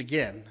would read it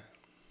again.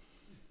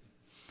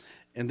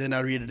 And then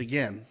I'd read it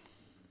again.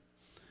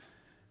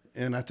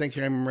 And I think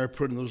I remember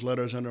putting those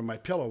letters under my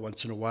pillow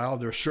once in a while.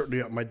 They were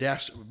certainly at my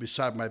desk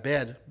beside my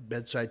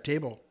bedside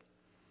table,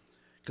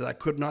 because I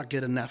could not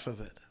get enough of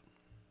it.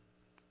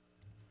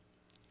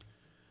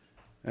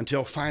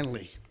 Until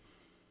finally,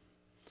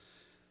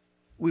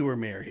 we were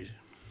married.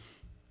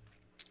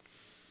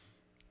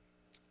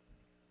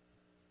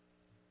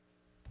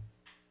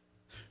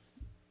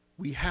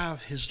 We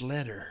have his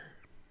letter.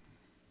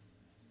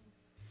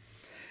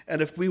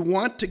 And if we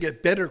want to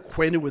get better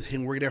acquainted with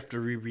him, we're going to have to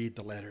reread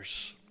the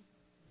letters.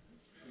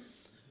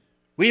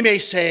 We may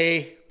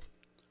say,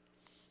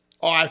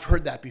 "Oh, I've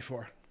heard that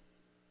before."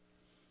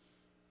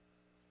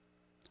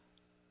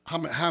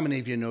 How many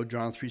of you know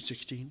John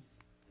 3:16?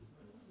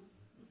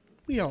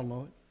 We all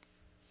know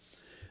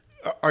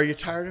it. Are you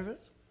tired of it?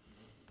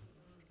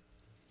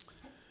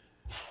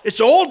 It's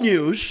old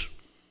news,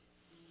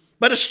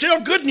 but it's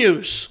still good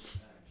news.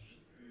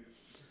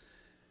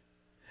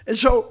 And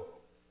so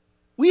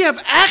we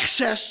have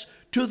access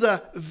to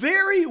the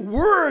very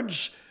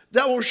words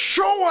that will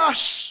show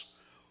us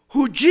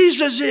who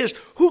Jesus is,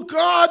 who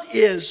God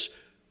is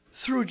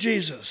through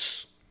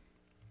Jesus.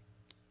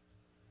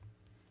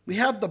 We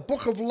have the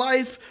book of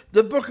life,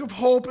 the book of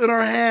hope in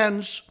our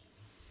hands.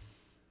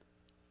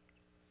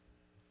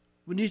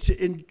 We need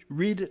to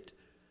read it.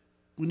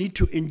 We need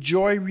to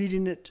enjoy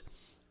reading it.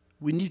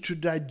 We need to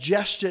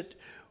digest it.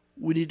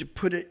 We need to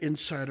put it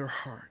inside our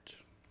heart.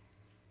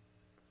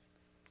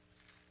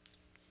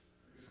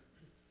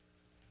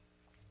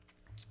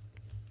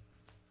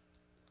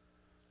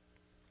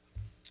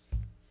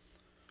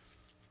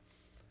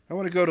 I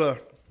want to go to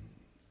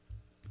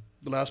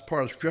the last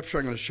part of Scripture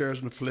I'm going to share is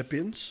in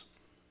Philippians.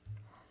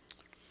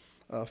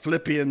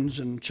 Philippians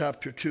in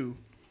chapter 2.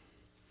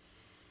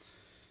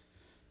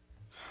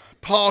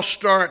 Paul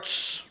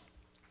starts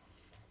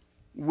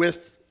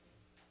with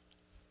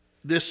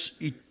this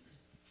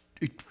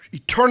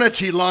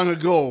eternity long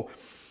ago,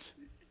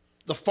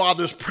 the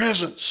Father's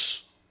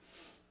presence.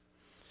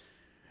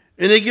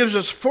 And he gives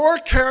us 4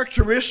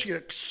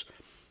 characteristics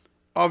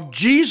of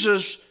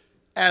Jesus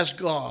as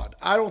God.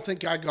 I don't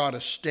think I got to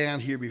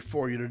stand here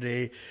before you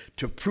today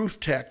to proof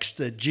text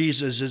that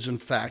Jesus is in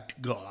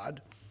fact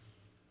God.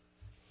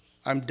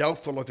 I'm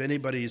doubtful if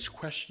anybody is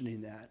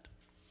questioning that.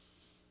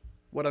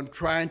 What I'm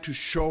trying to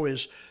show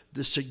is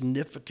the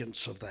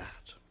significance of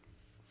that.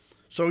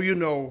 So you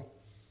know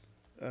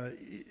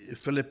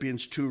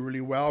Philippians 2 really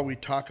well. We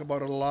talk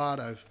about it a lot.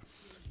 I've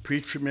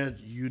preached from it.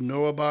 You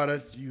know about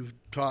it. You've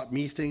taught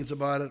me things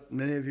about it,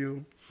 many of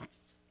you.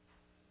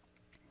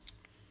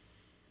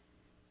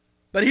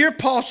 But here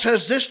Paul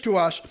says this to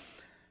us: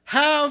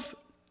 have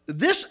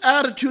this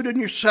attitude in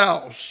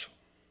yourselves.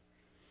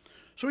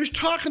 So he's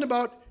talking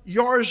about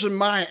yours and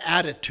my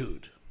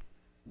attitude.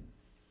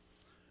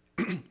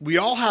 We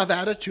all have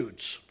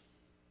attitudes.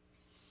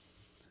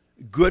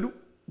 Good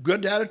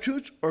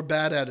attitudes or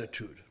bad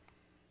attitude.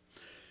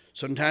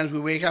 Sometimes we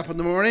wake up in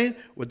the morning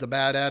with a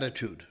bad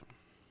attitude.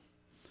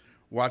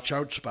 Watch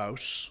out,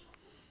 spouse.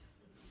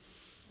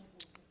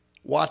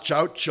 Watch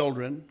out,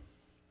 children.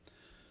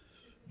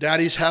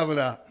 Daddy's having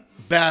a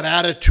bad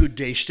attitude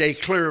day. Stay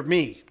clear of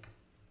me.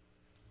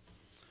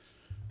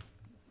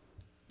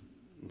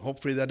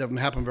 Hopefully that doesn't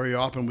happen very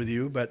often with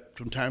you, but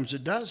sometimes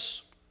it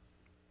does.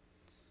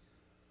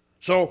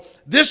 So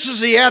this is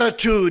the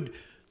attitude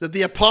that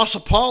the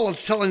Apostle Paul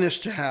is telling us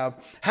to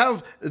have.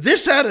 Have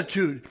this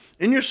attitude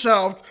in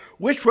yourselves,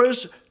 which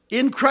was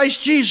in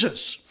Christ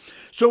Jesus.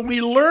 So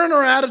we learn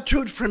our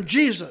attitude from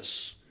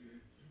Jesus,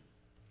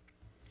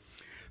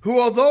 who,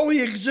 although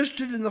he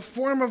existed in the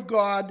form of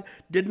God,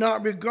 did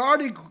not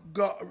regard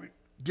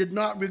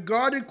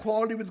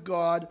equality with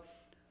God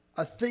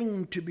a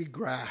thing to be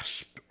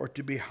grasped or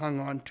to be hung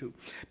on to.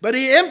 But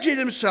he emptied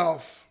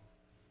himself,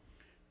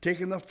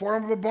 taking the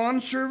form of a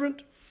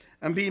bondservant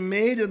and being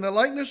made in the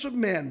likeness of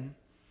men.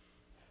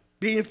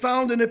 Being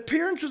found in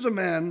appearance as a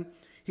man,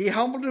 he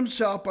humbled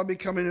himself by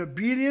becoming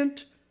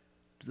obedient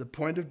to the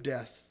point of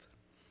death,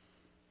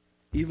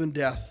 even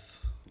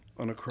death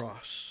on a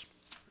cross.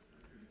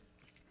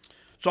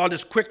 So I'll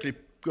just quickly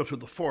go through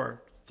the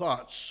 4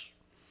 thoughts.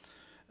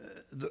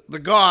 The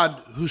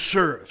God who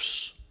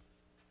serves.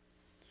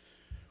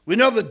 We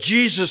know that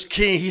Jesus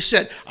came, he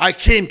said, I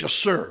came to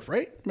serve,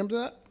 right? Remember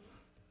that?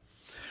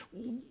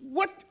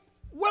 What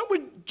was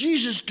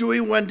Jesus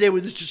doing one day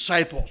with his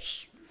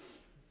disciples?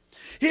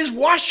 He's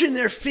washing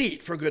their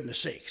feet, for goodness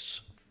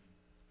sakes.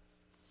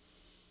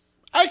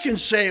 I can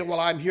say, well,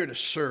 I'm here to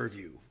serve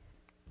you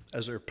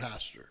as their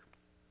pastor.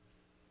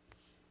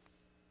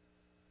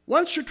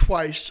 Once or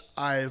twice,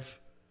 I've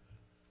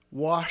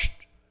washed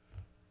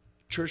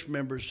church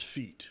members'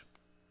 feet.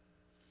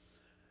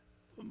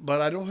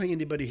 But I don't think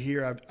anybody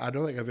here, I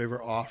don't think I've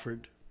ever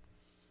offered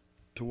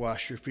to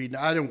wash your feet.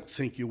 Now, I don't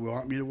think you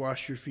want me to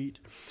wash your feet,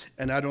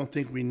 and I don't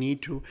think we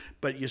need to,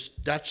 but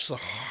that's the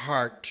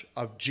heart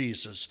of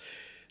Jesus.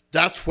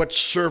 That's what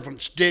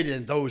servants did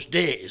in those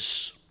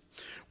days.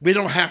 We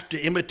don't have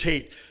to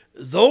imitate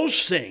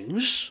those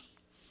things.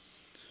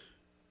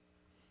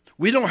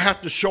 We don't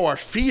have to show our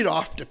feet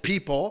off to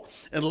people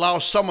and allow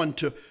someone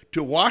to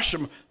wash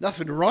them.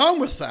 Nothing wrong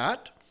with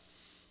that.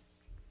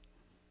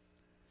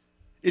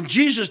 In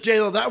Jesus' day,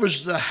 though, that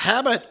was the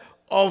habit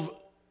of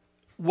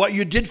what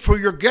you did for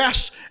your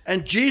guests.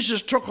 And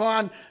Jesus took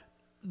on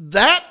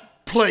that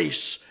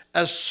place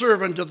as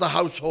servant of the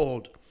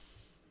household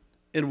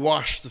and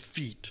washed the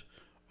feet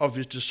of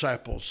his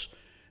disciples.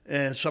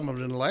 And some of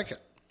them didn't like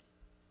it.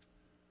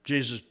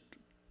 Jesus,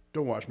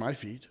 don't wash my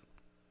feet.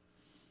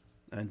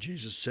 And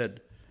Jesus said,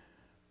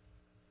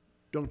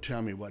 don't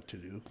tell me what to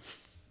do.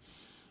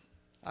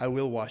 I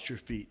will wash your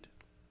feet.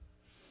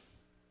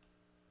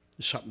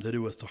 It's something to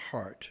do with the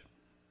heart.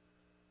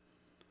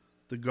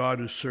 The God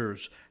who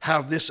serves.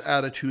 Have this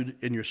attitude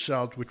in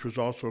yourselves, which was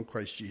also in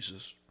Christ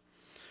Jesus.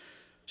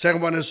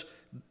 Second one is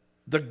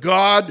the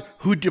God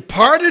who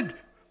departed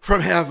from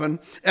heaven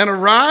and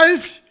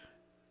arrived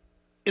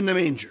in the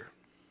manger.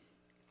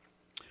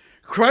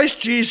 Christ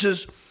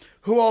Jesus,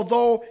 who,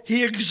 although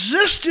he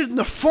existed in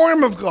the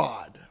form of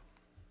God,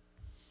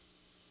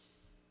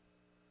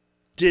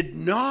 did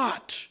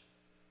not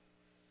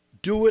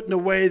do it in a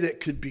way that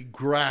could be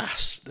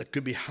grasped, that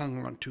could be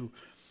hung onto.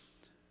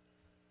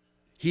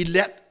 He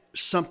let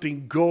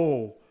something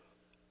go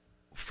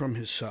from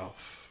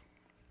himself.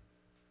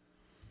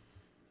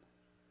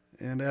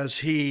 And as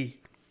he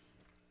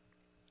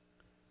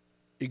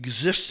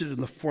existed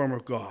in the form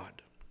of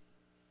God,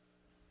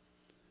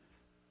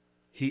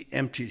 he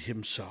emptied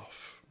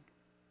himself.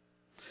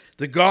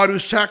 The God who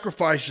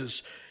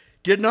sacrifices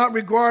did not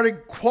regard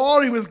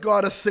equality with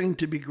God a thing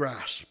to be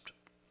grasped.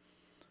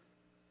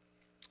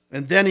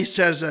 And then he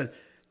says that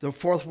the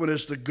 4th one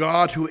is the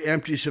God who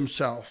empties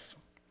himself.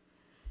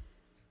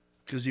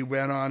 Because he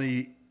went on,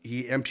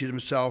 he emptied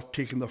himself,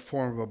 taking the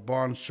form of a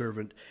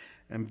bondservant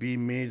and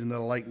being made in the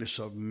likeness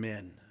of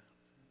men.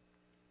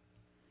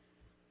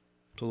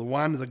 So the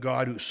 1, the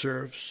God who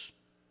serves.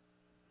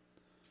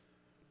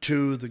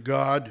 2, the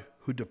God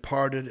who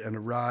departed and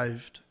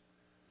arrived.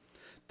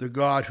 The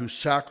God who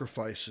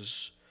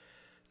sacrifices.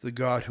 The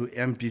God who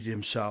emptied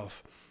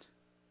himself.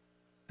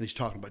 And he's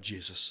talking about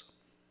Jesus.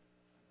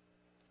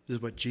 This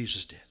is what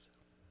Jesus did.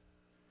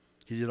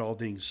 He did all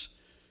things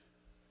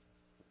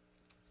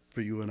for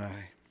you and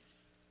I.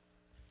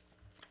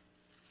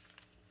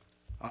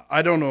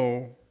 I don't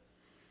know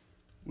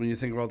when you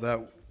think about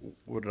that,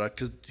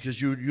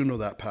 because you know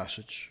that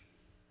passage.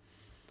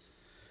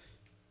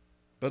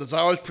 But as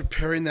I was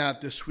preparing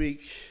that this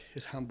week,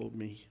 it humbled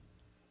me.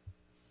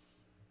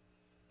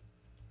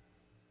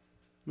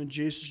 When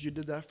Jesus, you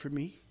did that for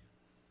me.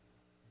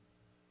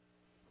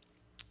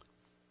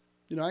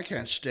 You know, I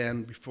can't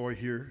stand before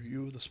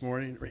you this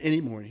morning or any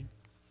morning.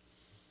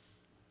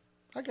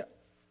 I got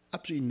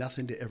absolutely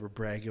nothing to ever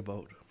brag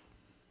about.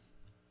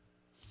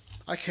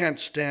 I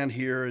can't stand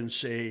here and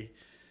say,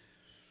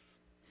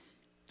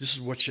 this is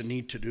what you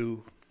need to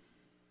do.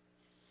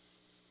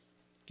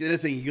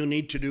 Anything you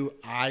need to do,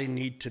 I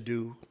need to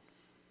do.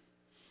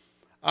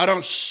 I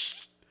don't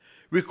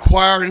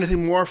require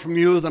anything more from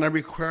you than I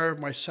require of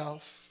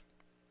myself.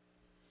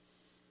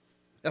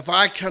 If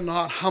I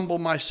cannot humble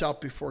myself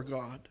before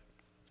God,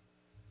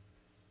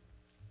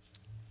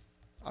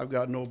 I've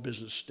got no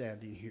business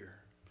standing here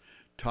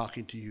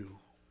talking to you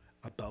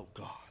about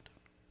God.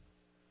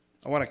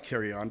 I want to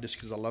carry on just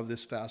because I love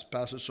this fast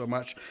passage so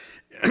much.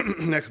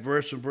 Next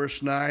verse, in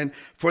verse 9.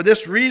 For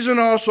this reason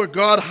also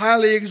God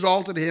highly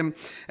exalted him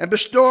and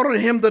bestowed on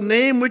him the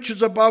name which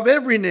is above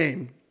every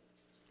name,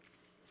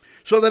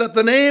 so that at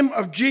the name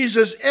of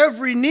Jesus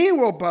every knee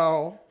will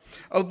bow,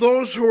 of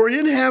those who are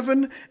in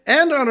heaven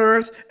and on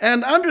earth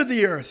and under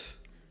the earth,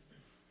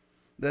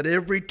 that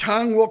every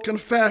tongue will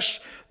confess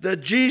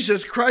that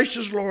Jesus Christ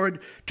is Lord,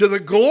 to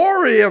the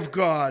glory of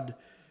God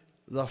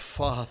the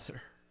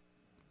Father.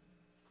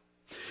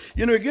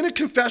 You know, you're going to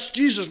confess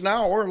Jesus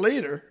now or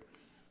later.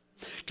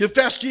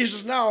 Confess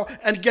Jesus now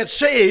and get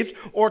saved,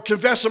 or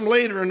confess him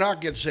later and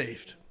not get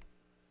saved.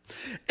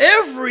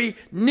 Every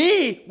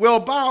knee will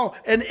bow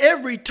and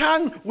every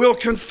tongue will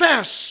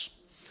confess.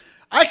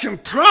 I can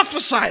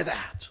prophesy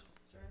that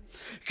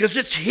because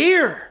it's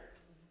here.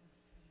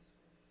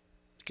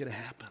 It's going to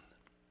happen.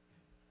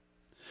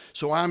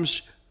 So I'm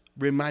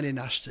reminding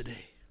us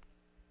today,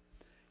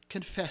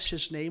 confess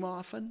his name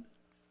often.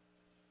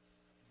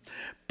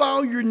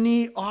 Bow your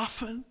knee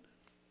often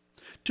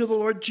to the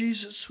Lord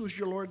Jesus, who is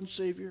your Lord and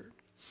Savior.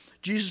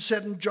 Jesus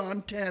said in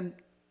John 10,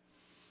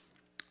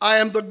 I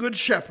am the good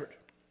shepherd.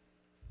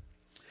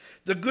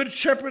 The good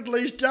shepherd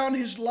lays down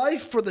his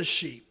life for the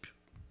sheep.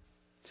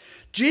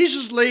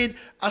 Jesus laid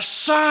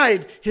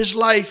aside his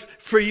life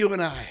for you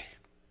and I.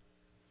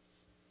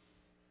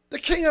 The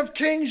King of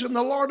Kings and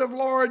the Lord of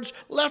Lords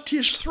left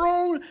his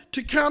throne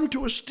to come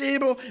to a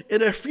stable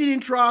in a feeding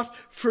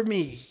trough for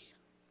me.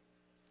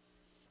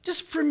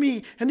 Just for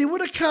me. And he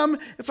would have come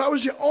if I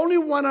was the only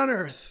one on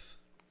earth.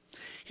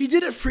 He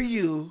did it for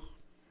you.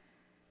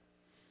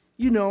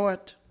 You know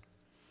it.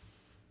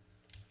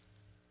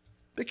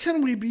 But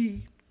can we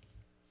be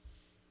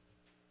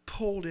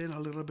pulled in a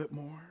little bit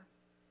more?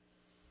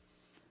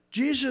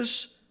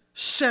 Jesus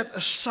set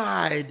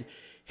aside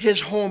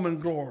his home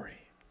and glory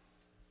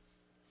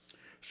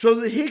so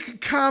that he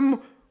could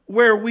come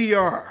where we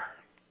are.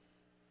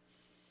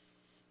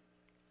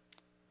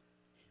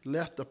 He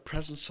left the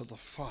presence of the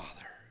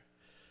Father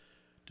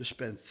to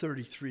spend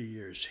 33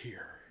 years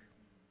here.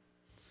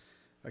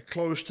 I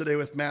close today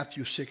with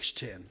Matthew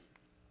 6:10.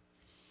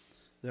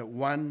 That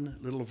one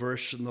little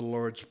verse in the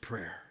Lord's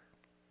Prayer.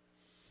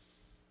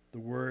 The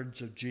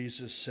words of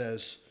Jesus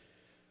says,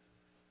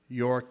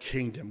 your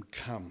kingdom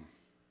come,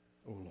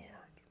 O Lord.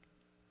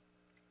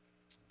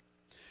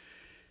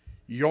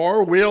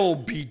 Your will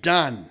be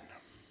done.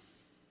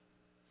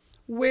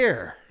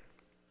 Where?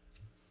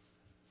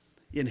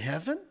 In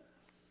heaven?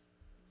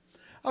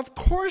 Of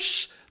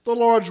course the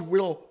Lord's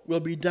will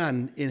be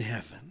done in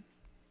heaven.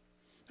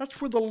 That's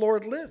where the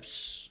Lord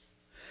lives.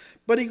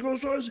 But he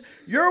goes on,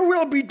 your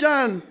will be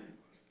done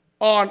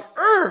on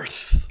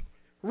earth,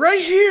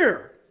 right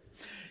here,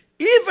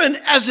 even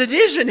as it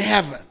is in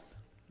heaven.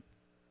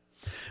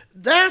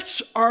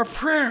 That's our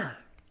prayer.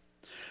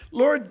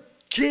 Lord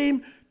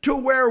came to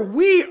where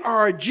we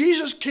are.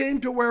 Jesus came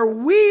to where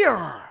we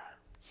are.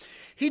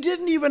 He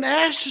didn't even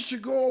ask us to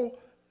go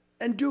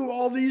and do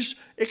all these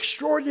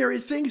extraordinary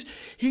things.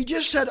 He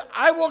just said,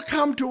 I will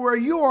come to where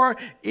you are,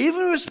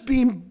 even if it's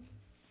being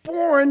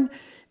born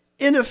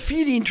in a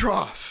feeding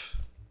trough.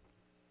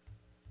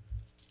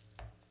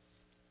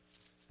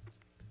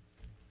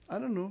 I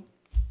don't know.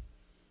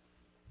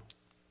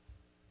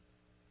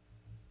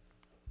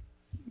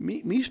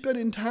 Me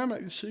spending time, I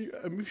can see,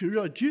 if you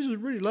realize Jesus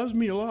really loves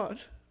me a lot.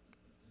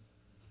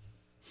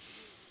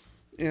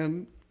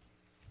 And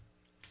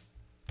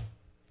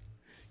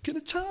can a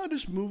child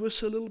just move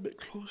us a little bit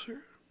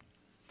closer?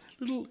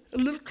 A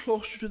little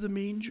closer to the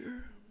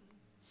manger?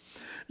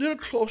 A little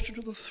closer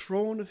to the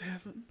throne of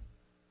heaven?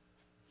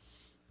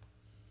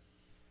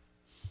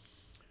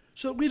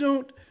 So that we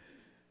don't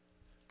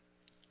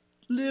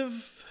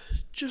live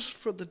just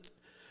for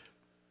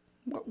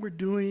what we're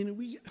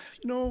doing.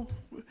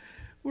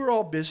 We're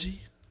all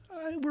busy.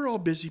 We're all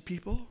busy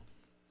people.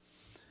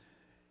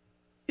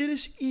 It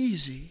is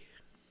easy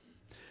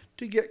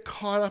to get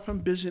caught up in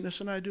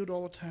busyness, and I do it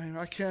all the time.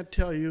 I can't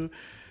tell you,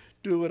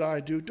 do what I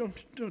do. Don't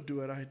do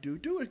what I do.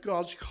 Do what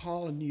God's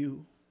calling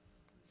you.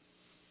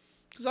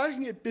 Because I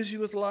can get busy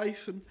with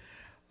life, and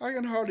I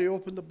can hardly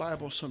open the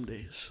Bible some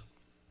days.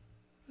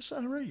 That's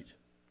not right.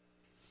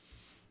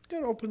 You've got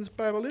to open this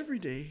Bible every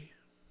day.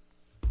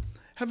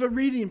 Have a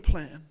reading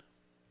plan.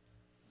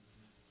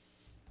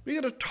 We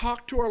got to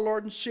talk to our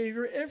Lord and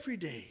Savior every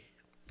day.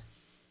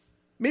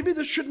 Maybe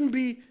there shouldn't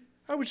be,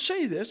 I would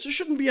say this, there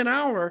shouldn't be an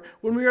hour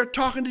when we are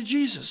talking to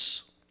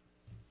Jesus.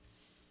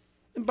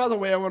 And by the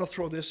way, I want to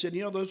throw this in.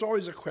 You know, there's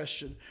always a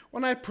question.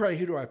 When I pray,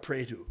 who do I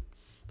pray to?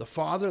 The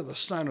Father, the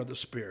Son, or the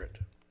Spirit?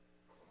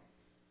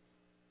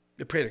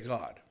 You pray to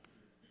God.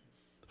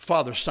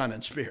 Father, Son,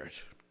 and Spirit.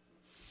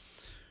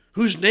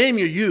 Whose name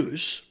you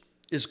use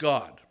is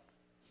God,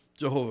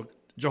 Jehovah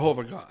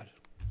God.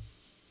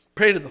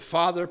 Pray to the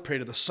Father, pray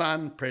to the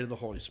Son, pray to the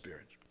Holy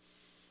Spirit.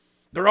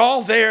 They're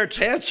all there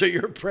to answer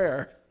your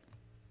prayer.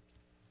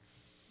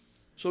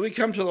 So we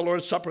come to the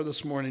Lord's Supper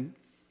this morning.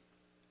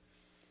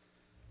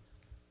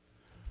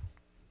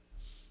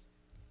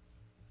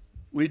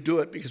 We do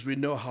it because we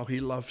know how he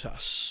loved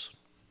us.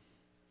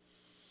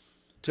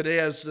 Today,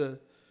 as the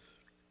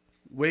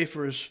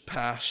wafer is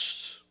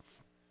passed,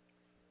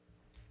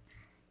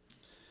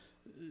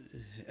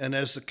 and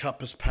as the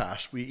cup is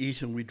passed, we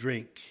eat and we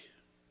drink.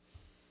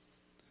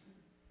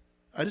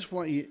 I'm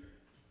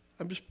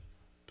just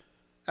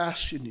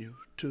asking you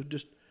to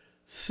just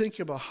think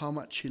about how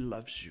much he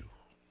loves you.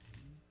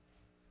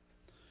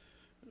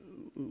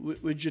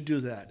 Would you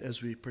do that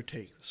as we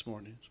partake this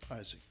morning,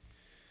 Isaac?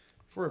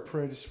 Before I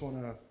pray, I just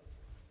want to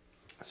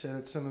say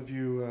that some of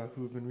you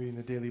who have been reading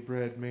the Daily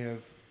Bread may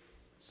have,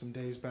 some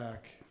days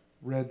back,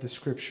 read the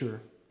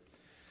scripture.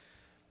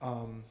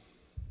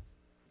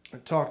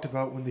 It talked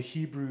about when the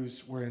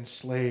Hebrews were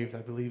enslaved,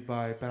 I believe,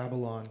 by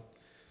Babylon.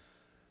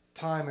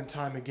 Time and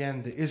time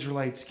again, the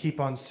Israelites keep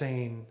on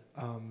saying,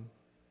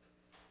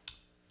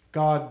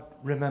 God,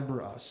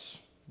 remember us,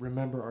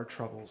 remember our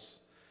troubles.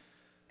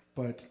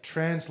 But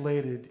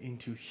translated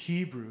into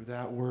Hebrew,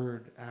 that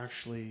word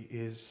actually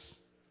is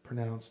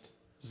pronounced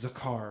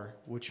zakar,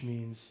 which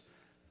means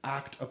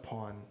act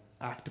upon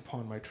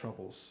my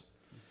troubles.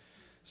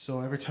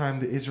 So every time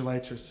the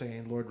Israelites are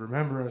saying, Lord,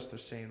 remember us, they're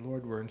saying,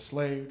 Lord, we're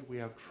enslaved, we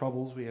have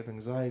troubles, we have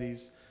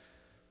anxieties.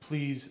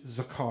 Please,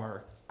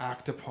 zakar,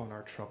 act upon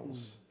our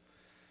troubles.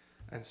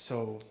 And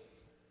so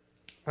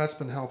that's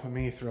been helping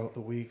me throughout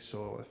the week.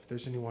 So if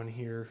there's anyone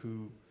here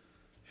who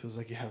feels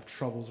like you have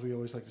troubles, we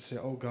always like to say,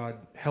 oh God,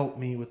 help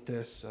me with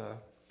this.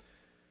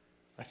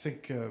 I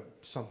think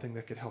something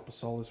that could help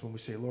us all is when we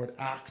say, Lord,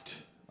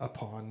 act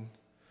upon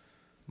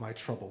my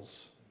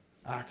troubles.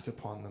 Act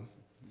upon them.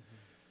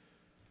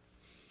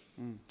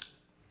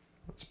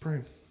 Let's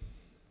pray.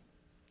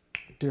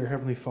 Dear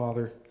Heavenly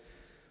Father,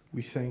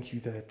 we thank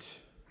you that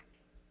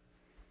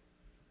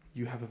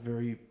you have a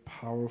very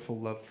powerful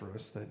love for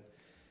us that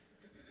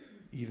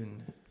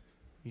even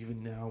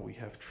now we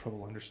have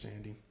trouble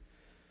understanding.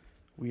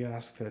 We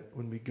ask that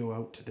when we go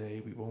out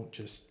today,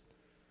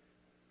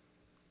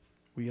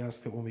 we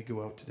ask that when we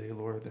go out today,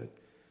 Lord, that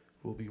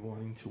we'll be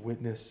wanting to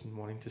witness and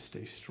wanting to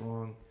stay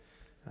strong,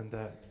 and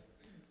that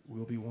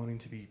we'll be wanting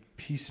to be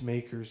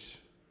peacemakers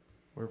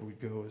wherever we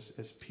go,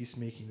 as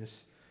peacemaking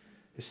is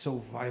so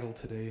vital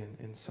today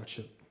in such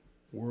a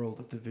world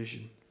of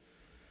division.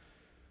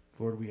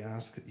 Lord, we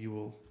ask that you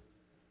will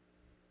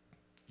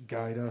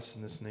guide us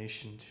in this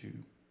nation to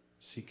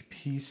seek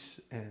peace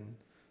and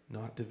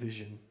not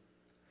division,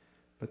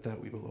 but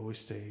that we will always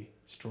stay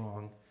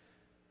strong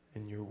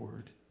in your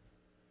word.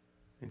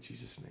 In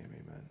Jesus' name,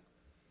 amen.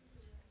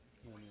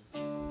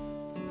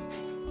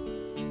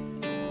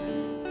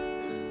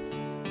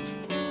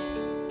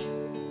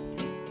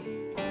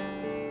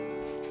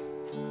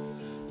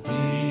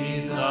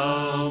 Be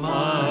thou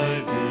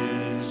my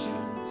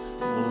vision,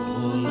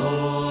 O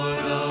Lord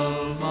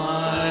of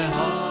my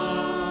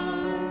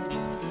heart,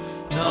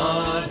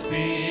 not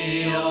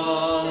be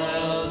all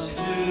else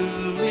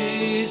to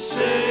me,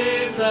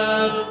 save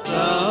that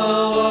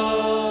thou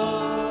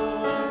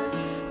art.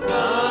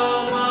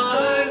 Thou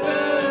my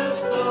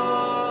best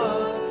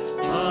thought,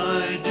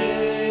 my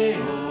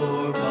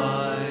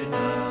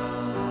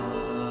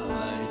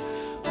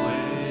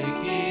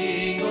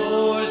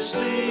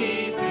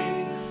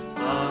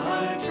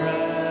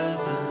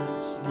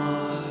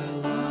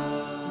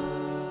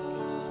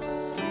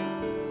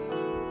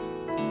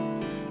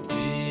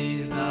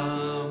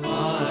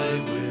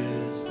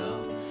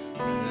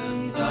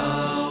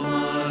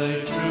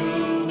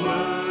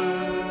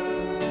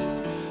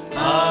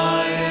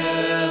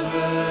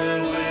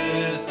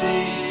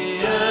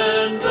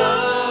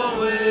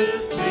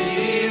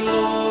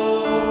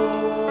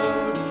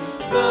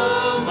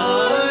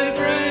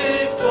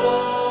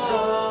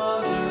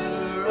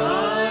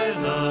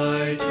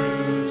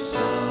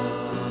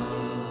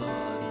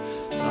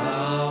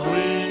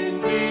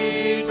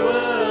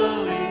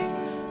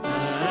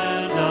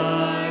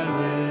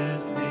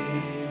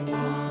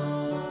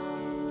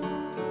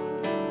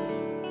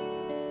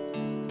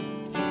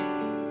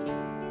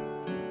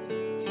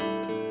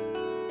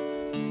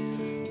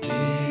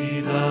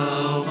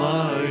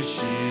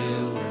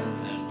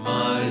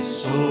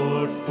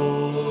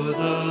for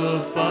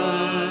the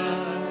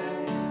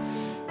fight.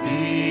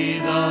 Be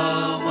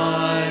thou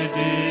my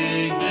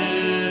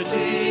dignity,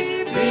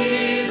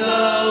 be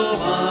thou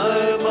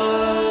my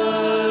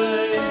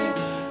might.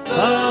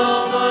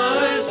 Thou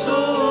my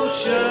soul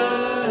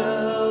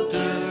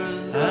shelter,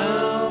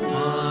 thou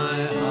my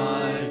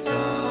high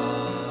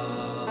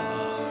tower.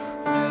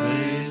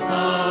 Raise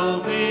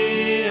thou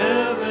me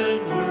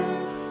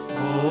heavenward,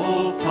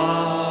 O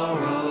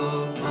power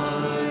of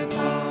my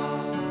power.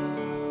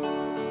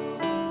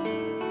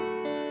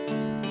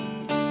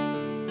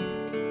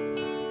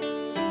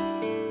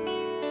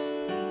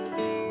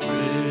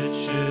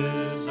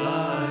 Riches I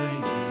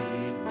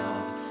need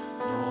not,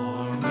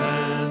 nor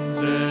man's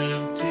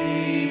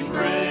empty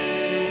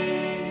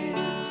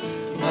praise.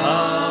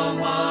 Thou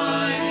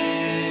mine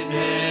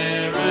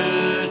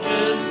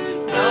inheritance,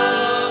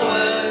 thou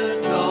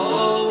and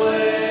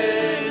always.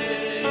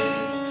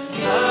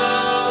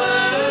 Thou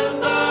and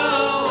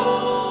thou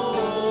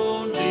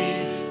only,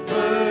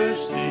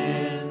 first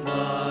in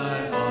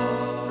my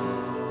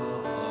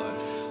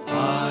heart.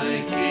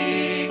 High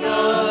King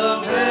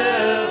of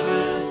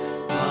heaven,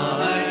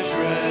 my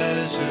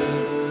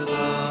treasure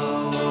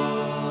thou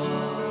art.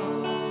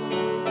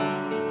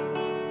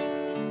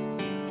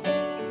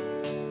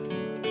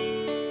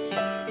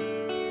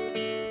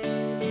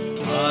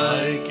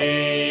 High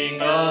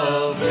King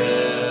of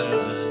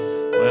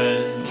heaven,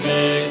 when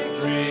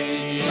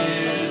victory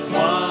is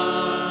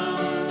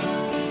won,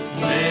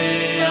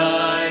 may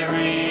I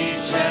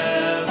reach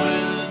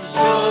heaven's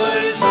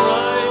joys,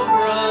 thy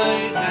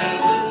bright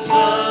heaven's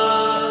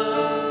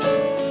sun.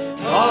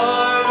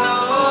 Heart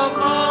of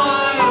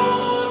my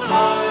own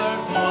heart,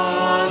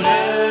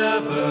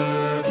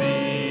 whatever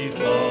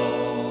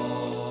befall,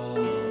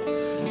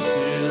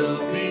 still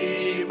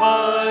be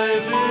my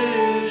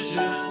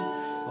vision,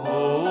 O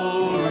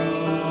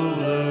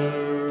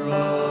ruler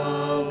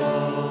of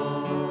all.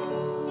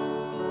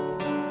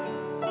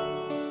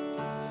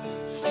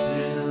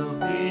 Still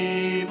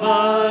be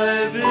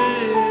my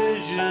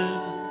vision,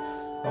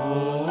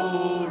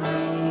 O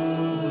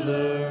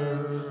ruler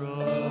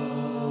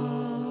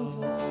of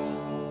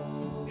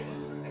all.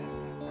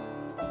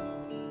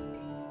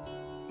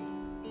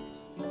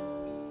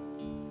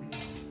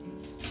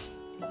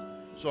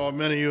 So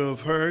many of you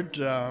have heard.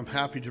 I'm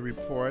happy to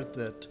report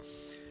that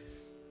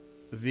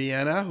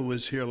Vienna, who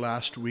was here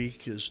last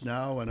week, is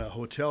now in a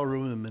hotel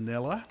room in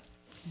Manila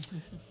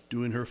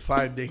doing her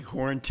 5-day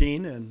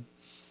quarantine. And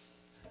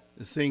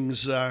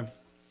things, there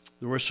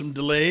were some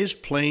delays,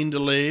 plane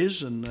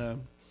delays,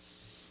 and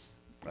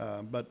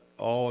but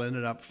all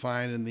ended up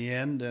fine in the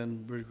end,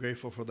 and we're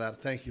grateful for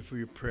that. Thank you for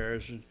your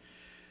prayers. And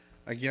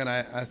again,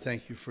 I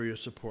thank you for your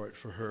support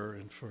for her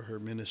and for her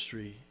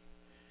ministry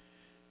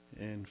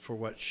and for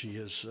what she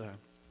has,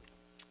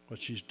 what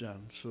she's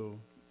done. So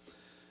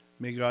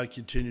may God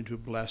continue to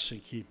bless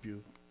and keep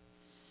you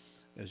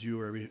as you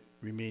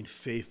remain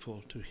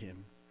faithful to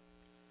Him.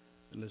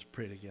 And let's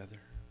pray together.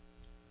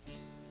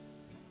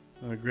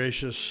 Our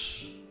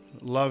gracious,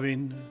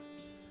 loving,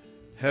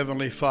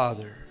 Heavenly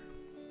Father,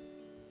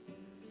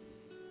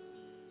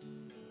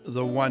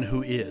 the one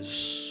who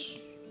is.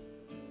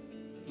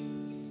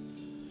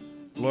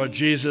 Lord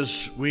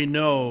Jesus, we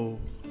know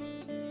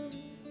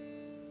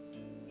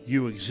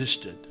you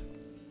existed.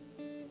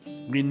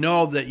 We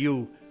know that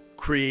you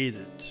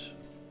created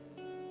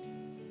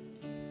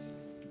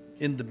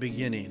in the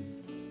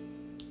beginning,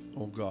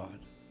 oh God.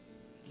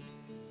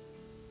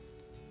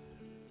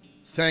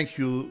 Thank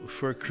you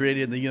for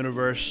creating the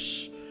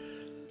universe.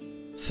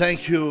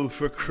 Thank you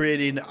for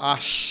creating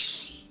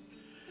us.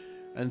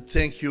 And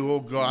thank you, oh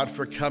God,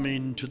 for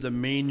coming to the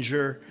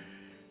manger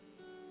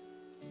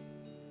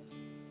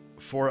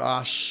for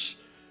us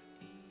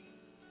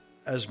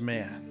as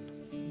man,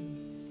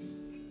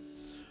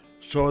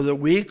 so that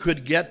we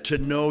could get to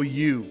know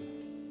you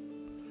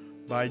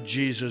by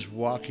Jesus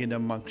walking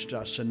amongst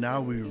us. And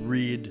now we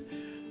read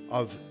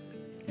of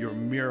your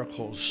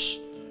miracles,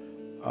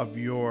 of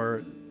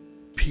your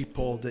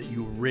people that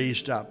you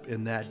raised up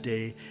in that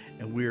day,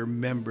 and we are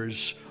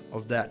members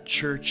of that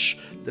church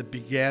that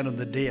began on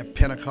the day of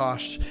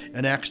Pentecost.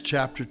 In Acts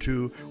chapter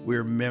 2,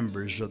 we're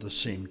members of the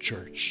same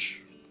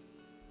church.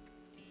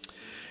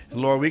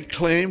 And Lord, we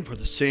claim for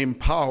the same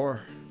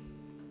power.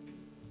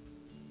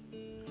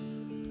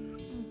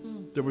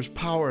 There was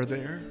power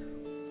there.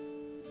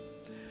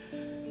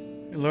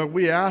 And Lord,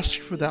 we ask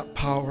for that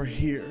power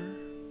here.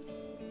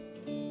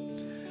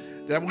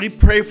 That we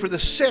pray for the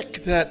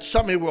sick, that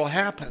something will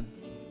happen.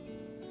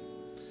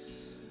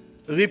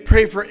 That we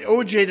pray for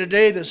OJ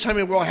today, that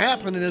something will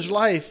happen in his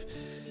life.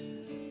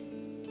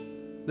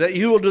 That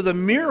you will do the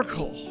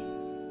miracle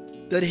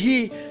that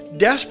he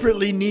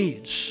desperately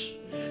needs.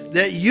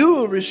 That you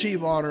will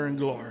receive honor and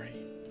glory.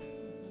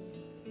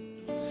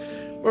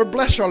 Lord,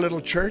 bless our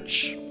little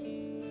church.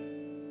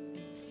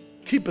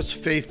 Keep us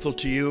faithful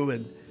to you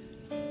and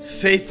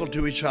faithful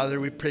to each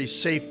other. We pray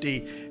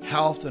safety,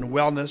 health, and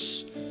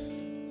wellness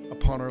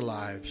upon our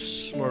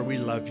lives. Lord, we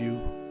love you.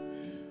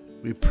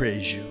 We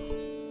praise you.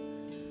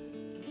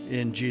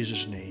 In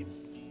Jesus' name,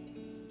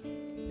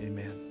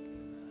 amen.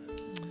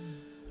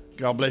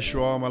 God bless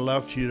you all. My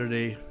love to you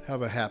today.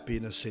 Have a happy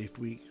and a safe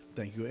week.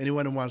 Thank you.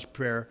 Anyone who wants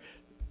prayer,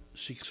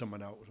 seek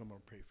someone out. Someone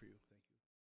will pray for you.